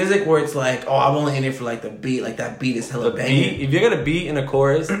 Like the music where it's like, oh, I'm only in it for like the beat. Like that beat is hella banging. If you got a beat in a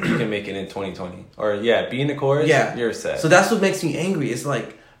chorus, you can make it in 2020. Or beat in a chorus, you're set. So that's what makes me angry. It's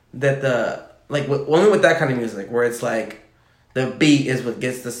like that only with that kind of music where it's like the beat is what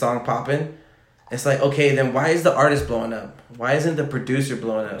gets the song popping. It's like, okay, then why is the artist blowing up? Why isn't the producer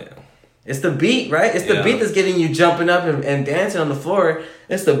blowing up? Yeah. It's the beat, right? It's the beat that's getting you jumping up and dancing on the floor.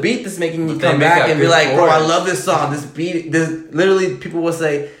 It's the beat that's making you come back and be like, bro, I love this song. This beat, literally people will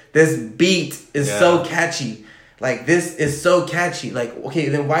say, this beat is so catchy. Like, this is so catchy. Like, okay,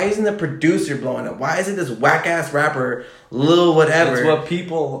 then why isn't the producer blowing up? Why is it this whack-ass rapper, Lil whatever? It's what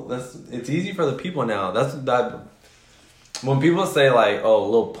people... It's easy for the people now. That's that... When people say, like, oh,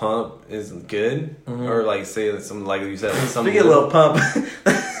 Lil Pump is good, or, like, say that some, like you said... Speaking of Lil Pump...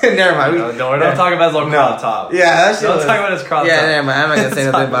 Never mind. We're not talking about his little crop top. Yeah, that shit Don't talk about his crop top. Yeah, never mind. I'm not going to say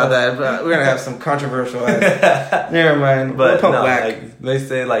nothing about that. But we're going to have some controversial... Never mind. But, Lil Pump no, whack. like, they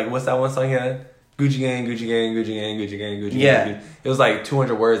say, like, what's that one song he had? Gucci gang, Gucci gang, Gucci gang, Gucci gang, Gucci yeah. gang. It was like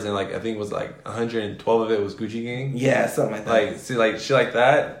 200 words, and like I think it was like 112 of it was Gucci gang. Yeah, something like that. Like, see, like shit like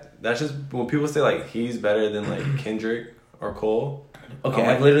that. That's just when people say like he's better than like Kendrick or Cole. Okay, I've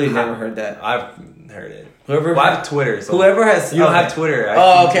like, literally never heard that. I've heard it. Whoever I have Twitter. So whoever has... You don't have Twitter.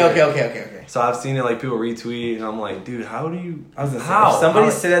 Okay. So I've seen it, like, people retweet, and I'm like, dude, how do you... I was gonna say, if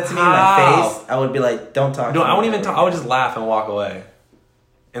somebody said that to me in my face, I would be like, don't talk to me. No, I won't even talk. I would just laugh and walk away.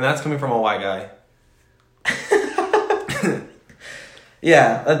 And that's coming from a white guy.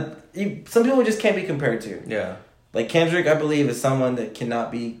 Yeah, some people just can't be compared to. Yeah. Like, Kendrick, I believe, is someone that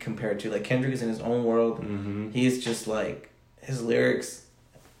cannot be compared to. Like, Kendrick is in his own world. Mm-hmm. He's just, like, his lyrics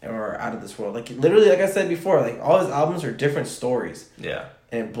are out of this world. Like, literally, like I said before, like, all his albums are different stories. Yeah.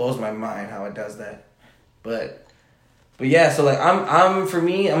 And it blows my mind how it does that. But yeah, so, like, for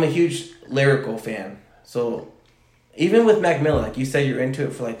me, I'm a huge lyrical fan. So, even with Mac Miller, like, you said you're into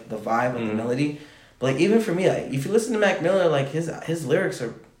it for, like, the vibe and the melody. But, like, even for me, like, if you listen to Mac Miller, like, his lyrics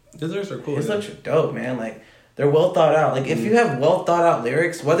are... His lyrics are cool. His lyrics are dope, man. Like, they're well thought out. Like, if you have well thought out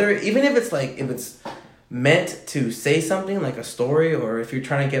lyrics, even if it's, like, if it's meant to say something, like a story, or if you're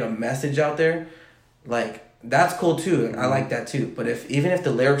trying to get a message out there, like, that's cool, too. I like that, too. But even if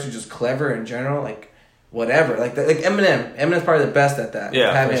the lyrics are just clever in general, like, whatever. Like Eminem. Eminem's probably the best at that.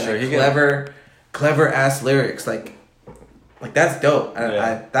 Yeah, having, for sure. Like, clever-ass lyrics. Like, that's dope.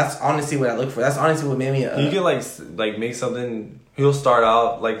 That's honestly what I look for. That's honestly what made me... you can, like make something... He'll start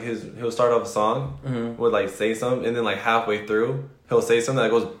out, like, he'll start off a song with, like, say something, and then, like, halfway through, he'll say something that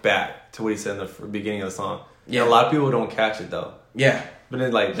goes back to what he said in the beginning of the song. Yeah. And a lot of people don't catch it, though. Yeah. But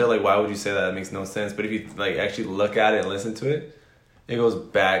then, like, they're like, why would you say that? It makes no sense. But if you, like, actually look at it and listen to it, it goes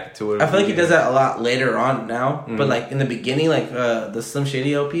back to what... I feel like he does that a lot later on now. But, like, in the beginning, like, the Slim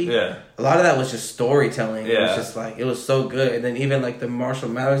Shady LP, a lot of that was just storytelling. Yeah. It was just, like, it was so good. And then even, like, the Marshall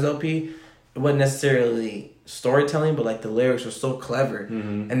Mathers LP, it wasn't necessarily storytelling, but, like, the lyrics were so clever.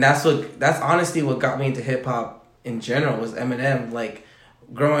 And that's honestly what got me into hip-hop in general, was Eminem. Like,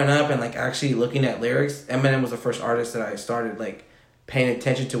 growing up and, like, actually looking at lyrics, Eminem was the first artist that I started, like, paying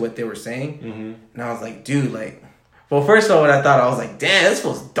attention to what they were saying. And I was like, dude, like... Well, first of all, what I thought, I was like, damn, this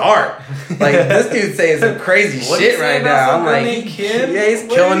feels dark. Like, this dude's saying some crazy shit right now. I'm like, he's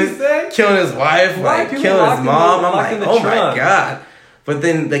killing his wife, like, killing his mom. I'm like, oh my God. But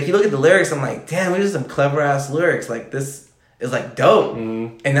then, like, you look at the lyrics, I'm like, damn, these are some clever-ass lyrics. Like, this is, like, dope.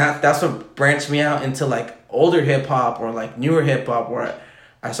 And that's what branched me out into, like, older hip-hop or, like, newer hip-hop, where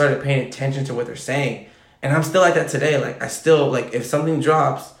I started paying attention to what they're saying. And I'm still like that today. Like, I still, like, if something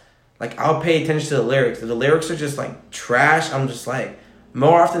drops... Like, I'll pay attention to the lyrics. If the lyrics are just, like, trash, I'm just, like...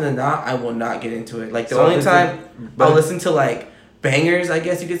 More often than not, I will not get into it. Like, the only time I'll listen to, like, bangers, I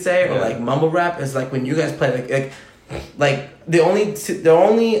guess you could say, or, like, mumble rap is, like, when you guys play, like the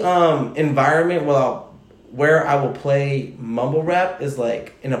only environment where I will play mumble rap is,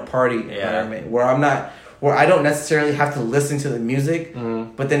 like, in a party environment. Where I don't necessarily have to listen to the music,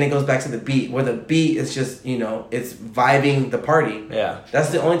 but then it goes back to the beat, where the beat is just, you know, it's vibing the party. Yeah. That's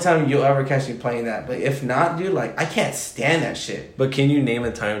the only time you'll ever catch me playing that. But if not, dude, like, I can't stand that shit. But can you name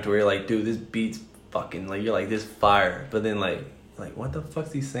a time to where you're like, dude, this beat's fucking, like, you're like, this fire. But then, like, what the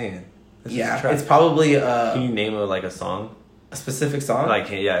fuck's he saying? It's probably... can you name, a song? A specific song?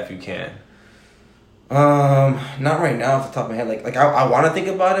 Like, yeah, if you can. Not right now off the top of my head. Like I want to think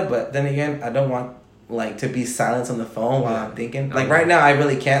about it, but then again, I don't want... like, to be silence on the phone while I'm thinking. Like, right now, I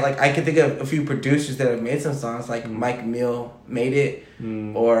really can't. Like, I can think of a few producers that have made some songs. Like, Mike Mill made it.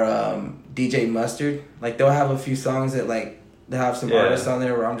 Or DJ Mustard. Like, they'll have a few songs that, like, they have some artists on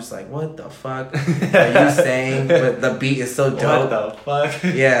there where I'm just like, what the fuck are you saying? But the beat is so dope. What the fuck?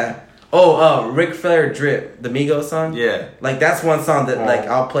 Yeah. Oh, Ric Flair Drip, the Migos song. Yeah. Like, that's one song that, like,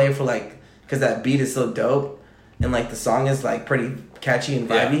 I'll play for, like, because that beat is so dope. And, like, the song is, like, pretty catchy and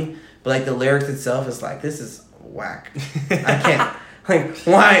vibey. Yeah. But, like, the lyrics itself is like, this is whack. I can't. Like,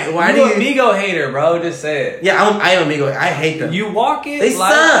 why do you... Amigo hater, bro. Just say it. Yeah, I am Amigo. I hate them. You walk it, they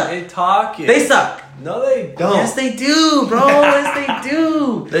suck. They talk it. They suck. No, they don't. Yes, they do, bro. Yes, they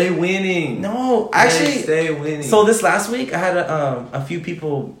do. They winning. No, actually... They stay winning. So, this last week, I had a few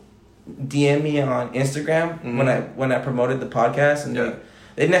people DM me on Instagram when I promoted the podcast. And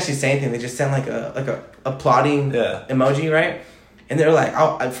They didn't actually say anything. They just sent like a applauding emoji, right? And they're like,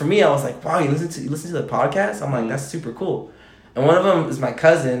 for me, I was like, wow, you listen to the podcast? I'm like, that's super cool. And one of them is my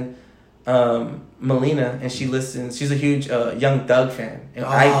cousin, Melina, and she listens. She's a huge Young Thug fan. And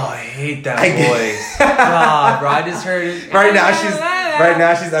I hate that voice. God, bro, I just heard it. Right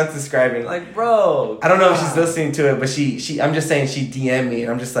now she's unsubscribing. Like, bro, I don't know if she's listening to it, but she I'm just saying she DM'd me,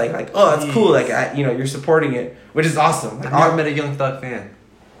 and I'm just like, oh, that's cool. Like, you're supporting it, which is awesome. Like, I've never met a Young Thug fan.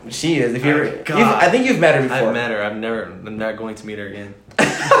 She is. If I think you've met her before. I've met her. I'm not going to meet her again.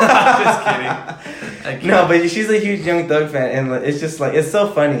 I'm just kidding. No, but she's a huge Young Thug fan, and it's just like, it's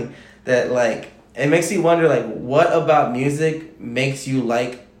so funny that like it makes you wonder like what about music makes you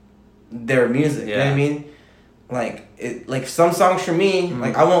like their music. You know what I mean? Like some songs for me,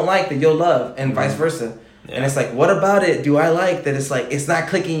 like I won't like that you'll love, and vice versa. Yeah. And it's like, what about it do I like that it's like it's not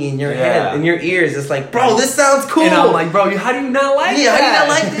clicking in your head, in your ears? It's like, bro, this sounds cool. And I'm like, bro, how do you not like that? How do you not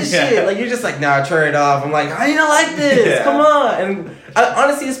like this shit? Like, you're just like, nah, turn it off. I'm like, how do you not like this? Come on. And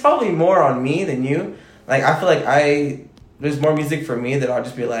honestly, it's probably more on me than you. Like, I feel like there's more music for me that I'll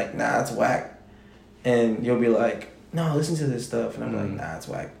just be like, nah, it's whack. And you'll be like, no, listen to this stuff. And I'm like, nah, it's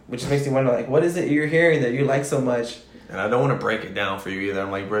whack. Which just makes me wonder, like, what is it you're hearing that you like so much? And I don't want to break it down for you either.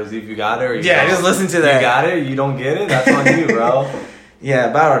 I'm like, bro, if you got it or you just listen to that. You got it, you don't get it, that's on you, bro.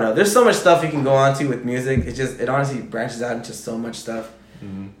 Yeah, but I don't know. There's so much stuff you can go on to with music. It honestly branches out into so much stuff.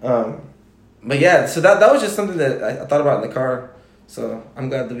 Mm-hmm. But yeah, so that was just something that I thought about in the car. So I'm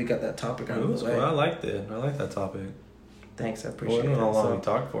glad that we got that topic out of the way. Well, I liked it. I like that topic. Thanks, I appreciate it. I don't know how long we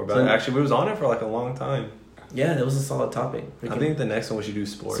talked for, but actually we was on it for like a long time. Yeah, that was a solid topic. I think the next one we should do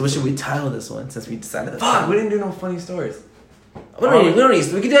sports. So what should we title this one since we decided that? Fuck, we didn't do no funny stories. We don't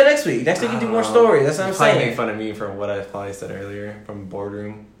need. We can do that next week. Next week we can do more stories. That's what I'm saying. Make fun of me for what I probably said earlier from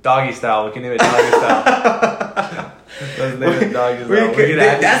boardroom. Doggy style. We can name it doggy style. Let's name it doggy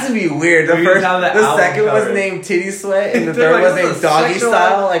style. That's gonna be weird. The second was named Titty Sweat, and the third was named Doggy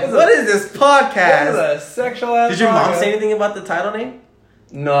Style. Like, what is this podcast? What is a sexual ass? Did your mom say anything about the title name?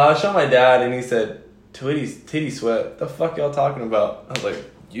 No, I showed my dad, and he said, "Titty Sweat. The fuck y'all talking about?" I was like,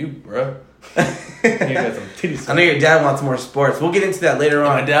 "You, bro." You got some titty sweat. I know your dad wants more sports. We'll get into that later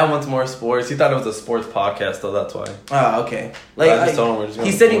on. My dad wants more sports. He thought it was a sports podcast, though. That's why. Oh, okay.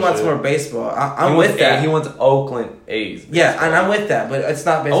 He said he wants more baseball. I'm with that. He wants Oakland A's. Baseball. Yeah, and I'm with that, but it's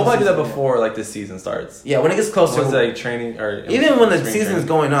not baseball. I'll probably do that before like the season starts. Yeah, when it gets closer. Once like training or even when the season's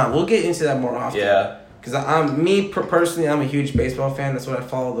going on, we'll get into that more often. Yeah. Because personally, I'm a huge baseball fan. That's what I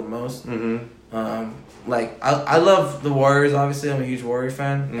follow the most. Mm-hmm. I love the Warriors. Obviously, I'm a huge Warrior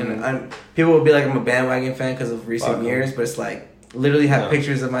fan, and people will be like I'm a bandwagon fan because of recent years. But it's like literally have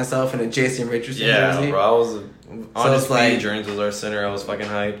pictures of myself in a Jason Richardson jersey. Yeah, bro. I was on his feet. Jones was our center. I was fucking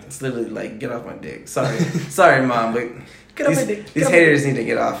hyped. It's literally like get off my dick. Sorry, mom, but. These haters need to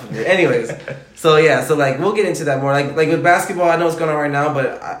get off of it. Anyways, so like we'll get into that more. Like with basketball, I know what's going on right now,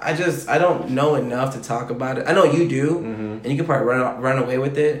 but I don't know enough to talk about it. I know you do, and you can probably run away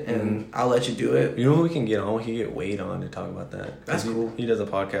with it, and I'll let you do it. You know who we can get on? We can get Wade on to talk about that. That's cool. He does a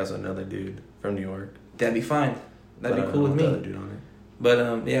podcast with another dude from New York. That'd be fine. That'd be cool with me. The other dude on it.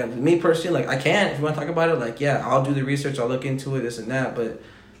 But me personally, like I can if you want to talk about it. Like I'll do the research. I'll look into it, this and that, but.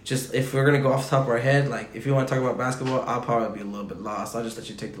 Just if we're gonna go off the top of our head, like if you want to talk about basketball, I'll probably be a little bit lost. I'll just let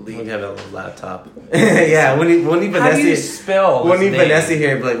you take the lead. We have a little laptop. Yeah, we'll need Vanessa. How do you spell? We'll need Vanessa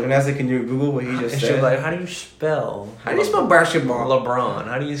here. But like Vanessa, can you Google what he just said? She'll be like, how do you spell? How do you spell basketball? LeBron.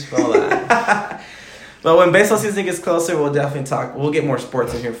 How do you spell that? But when baseball season gets closer, we'll definitely talk. We'll get more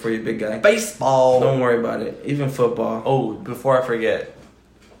sports in here for you, big guy. Baseball. Don't worry about it. Even football. Oh, before I forget,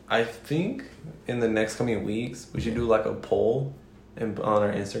 I think in the next coming weeks we should do like a poll. On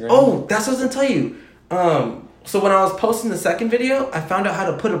our Instagram. Oh, that's what I was gonna tell you. So when I was posting the second video, I found out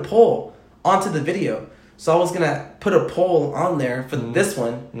how to put a poll onto the video. So I was gonna put a poll on there for this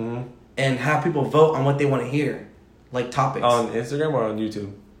one and have people vote on what they want to hear, like topics. On Instagram or on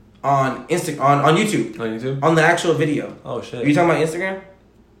YouTube? On YouTube. On YouTube. On the actual video. Oh shit. Are you talking about Instagram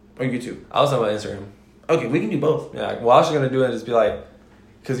or YouTube? I was talking about Instagram. Okay, we can do both. Yeah. Well, I was gonna do it and just be like,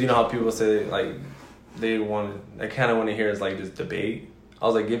 because you know how people say like. They kind of want to hear is like just debate. I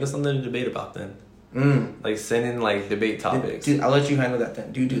was like, give us something to debate about then. Like send in like debate topics. Dude, I'll let you handle that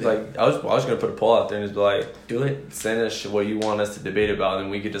then. Do that. Like I was gonna put a poll out there and just be like, do it. Send us what you want us to debate about, and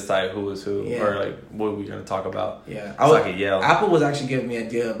we could decide who is who or like what we're gonna talk about. Yeah, I could yell. Apple was actually giving me an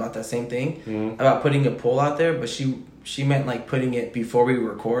idea about that same thing about putting a poll out there, but she meant like putting it before we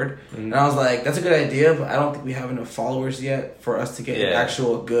record, and I was like, that's a good idea, but I don't think we have enough followers yet for us to get an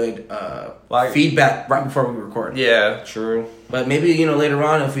actual good feedback right before we record. Yeah, true. But maybe later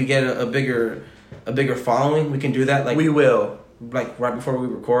on if we get a bigger following, we can do that. Like we will. like right before we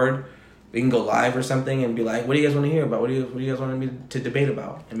record, we can go live or something and be like, what do you guys want to hear about? What do you guys want me to debate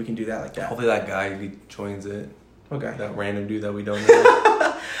about? And we can do that like that. Hopefully that guy joins it. Okay. That random dude that we don't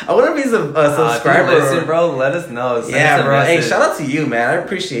know. I wonder if he's a subscriber. Listen, bro, let us know. Send us bro. Message. Hey, shout out to you, man. I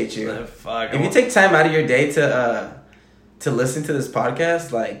appreciate you. Fuck. If you take time out of your day to listen to this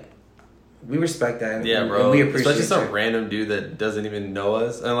podcast, like, we respect that. And, yeah, bro. And we appreciate Especially some random dude that doesn't even know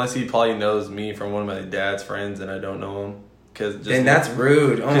us, unless he probably knows me from one of my dad's friends and I don't know him. Then that's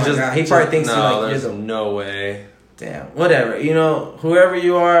rude. Oh my god, he probably thinks there's no way. Damn. Whatever. You know, whoever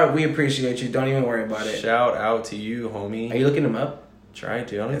you are, we appreciate you. Don't even worry about it. Shout out to you, homie. Are you looking him up? Try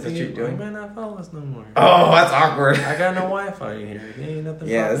to. I don't think you're doing. You might not follow us no more. Oh, that's awkward. I got no Wi-Fi in here. Ain't nothing.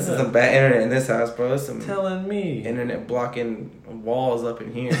 Yeah, this is some bad internet in this house, bro. Some telling me internet blocking walls up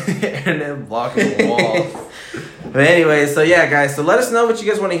in here. Internet blocking walls. But anyway, so yeah, guys. So let us know what you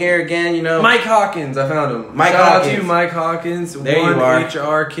guys want to hear again. You know, Mike Hawkins. I found him. Shout out to you, Mike Hawkins. There you are.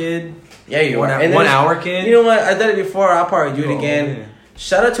 HR kid. Yeah, you are. 1 hour kid. You know what? I did it before. I'll probably do it again. Yeah.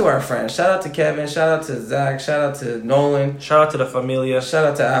 Shout out to our friends. Shout out to Kevin. Shout out to Zach. Shout out to Nolan. Shout out to the familia. Shout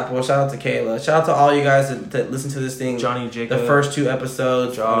out to Apple. Shout out to Kayla. Shout out to all you guys that listen to this thing. Johnny, Jacob. The first 2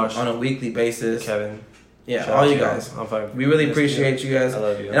 episodes. Josh. On a weekly basis. Kevin. Yeah, all you guys. We really appreciate you guys. I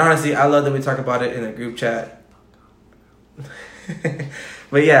love you. And honestly, I love that we talk about it in the group chat.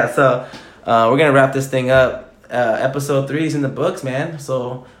 But yeah, so we're going to wrap this thing up. Episode 3 is in the books, man.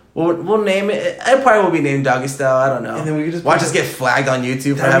 So... We'll name it. It probably will be named Doggy Style. I don't know. And then we could just watch us get flagged on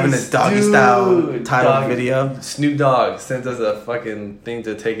YouTube for having a Doggy Style title video. Snoop Dogg sent us a fucking thing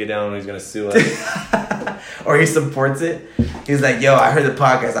to take it down when he's gonna sue us. Or he supports it. He's like, yo, I heard the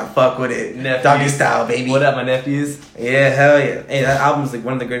podcast. I fuck with it. Nephews. Doggy Style, baby. What up, my nephews? Yeah, hell yeah. Hey, that album's like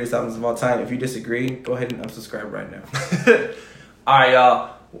one of the greatest albums of all time. If you disagree, go ahead and unsubscribe right now. All right,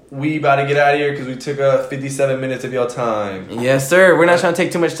 y'all. We about to get out of here because we took 57 minutes of your time. Yes, sir. We're not trying to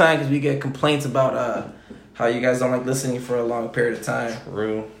take too much time because we get complaints about how you guys don't like listening for a long period of time.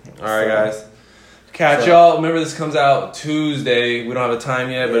 True. All right, guys. Catch y'all. Remember, this comes out Tuesday. We don't have a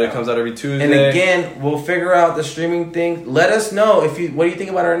time yet, but it comes out every Tuesday. And again, we'll figure out the streaming thing. Let us know what do you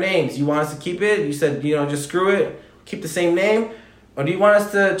think about our names. You want us to keep it? You said, just screw it, keep the same name. Or do you want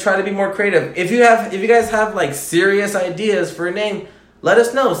us to try to be more creative? If you guys have like serious ideas for a name, let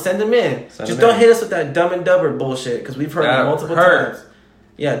us know. Send them in. Just don't hit us with that Dumb and Dumber bullshit because we've heard it multiple times.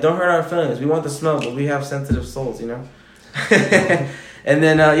 Yeah, don't hurt our feelings. We want the smoke, but we have sensitive souls, And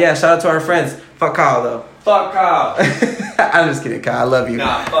then, shout out to our friends. Fuck Kyle, though. Fuck Kyle. I'm just kidding, Kyle. I love you.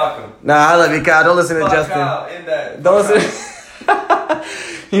 Nah, fuck him. Nah, I love you, Kyle. Don't listen to Justin. Kyle, in that. Don't listen.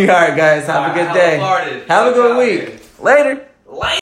 You all right, guys. Have a good day. Have a good week. Later.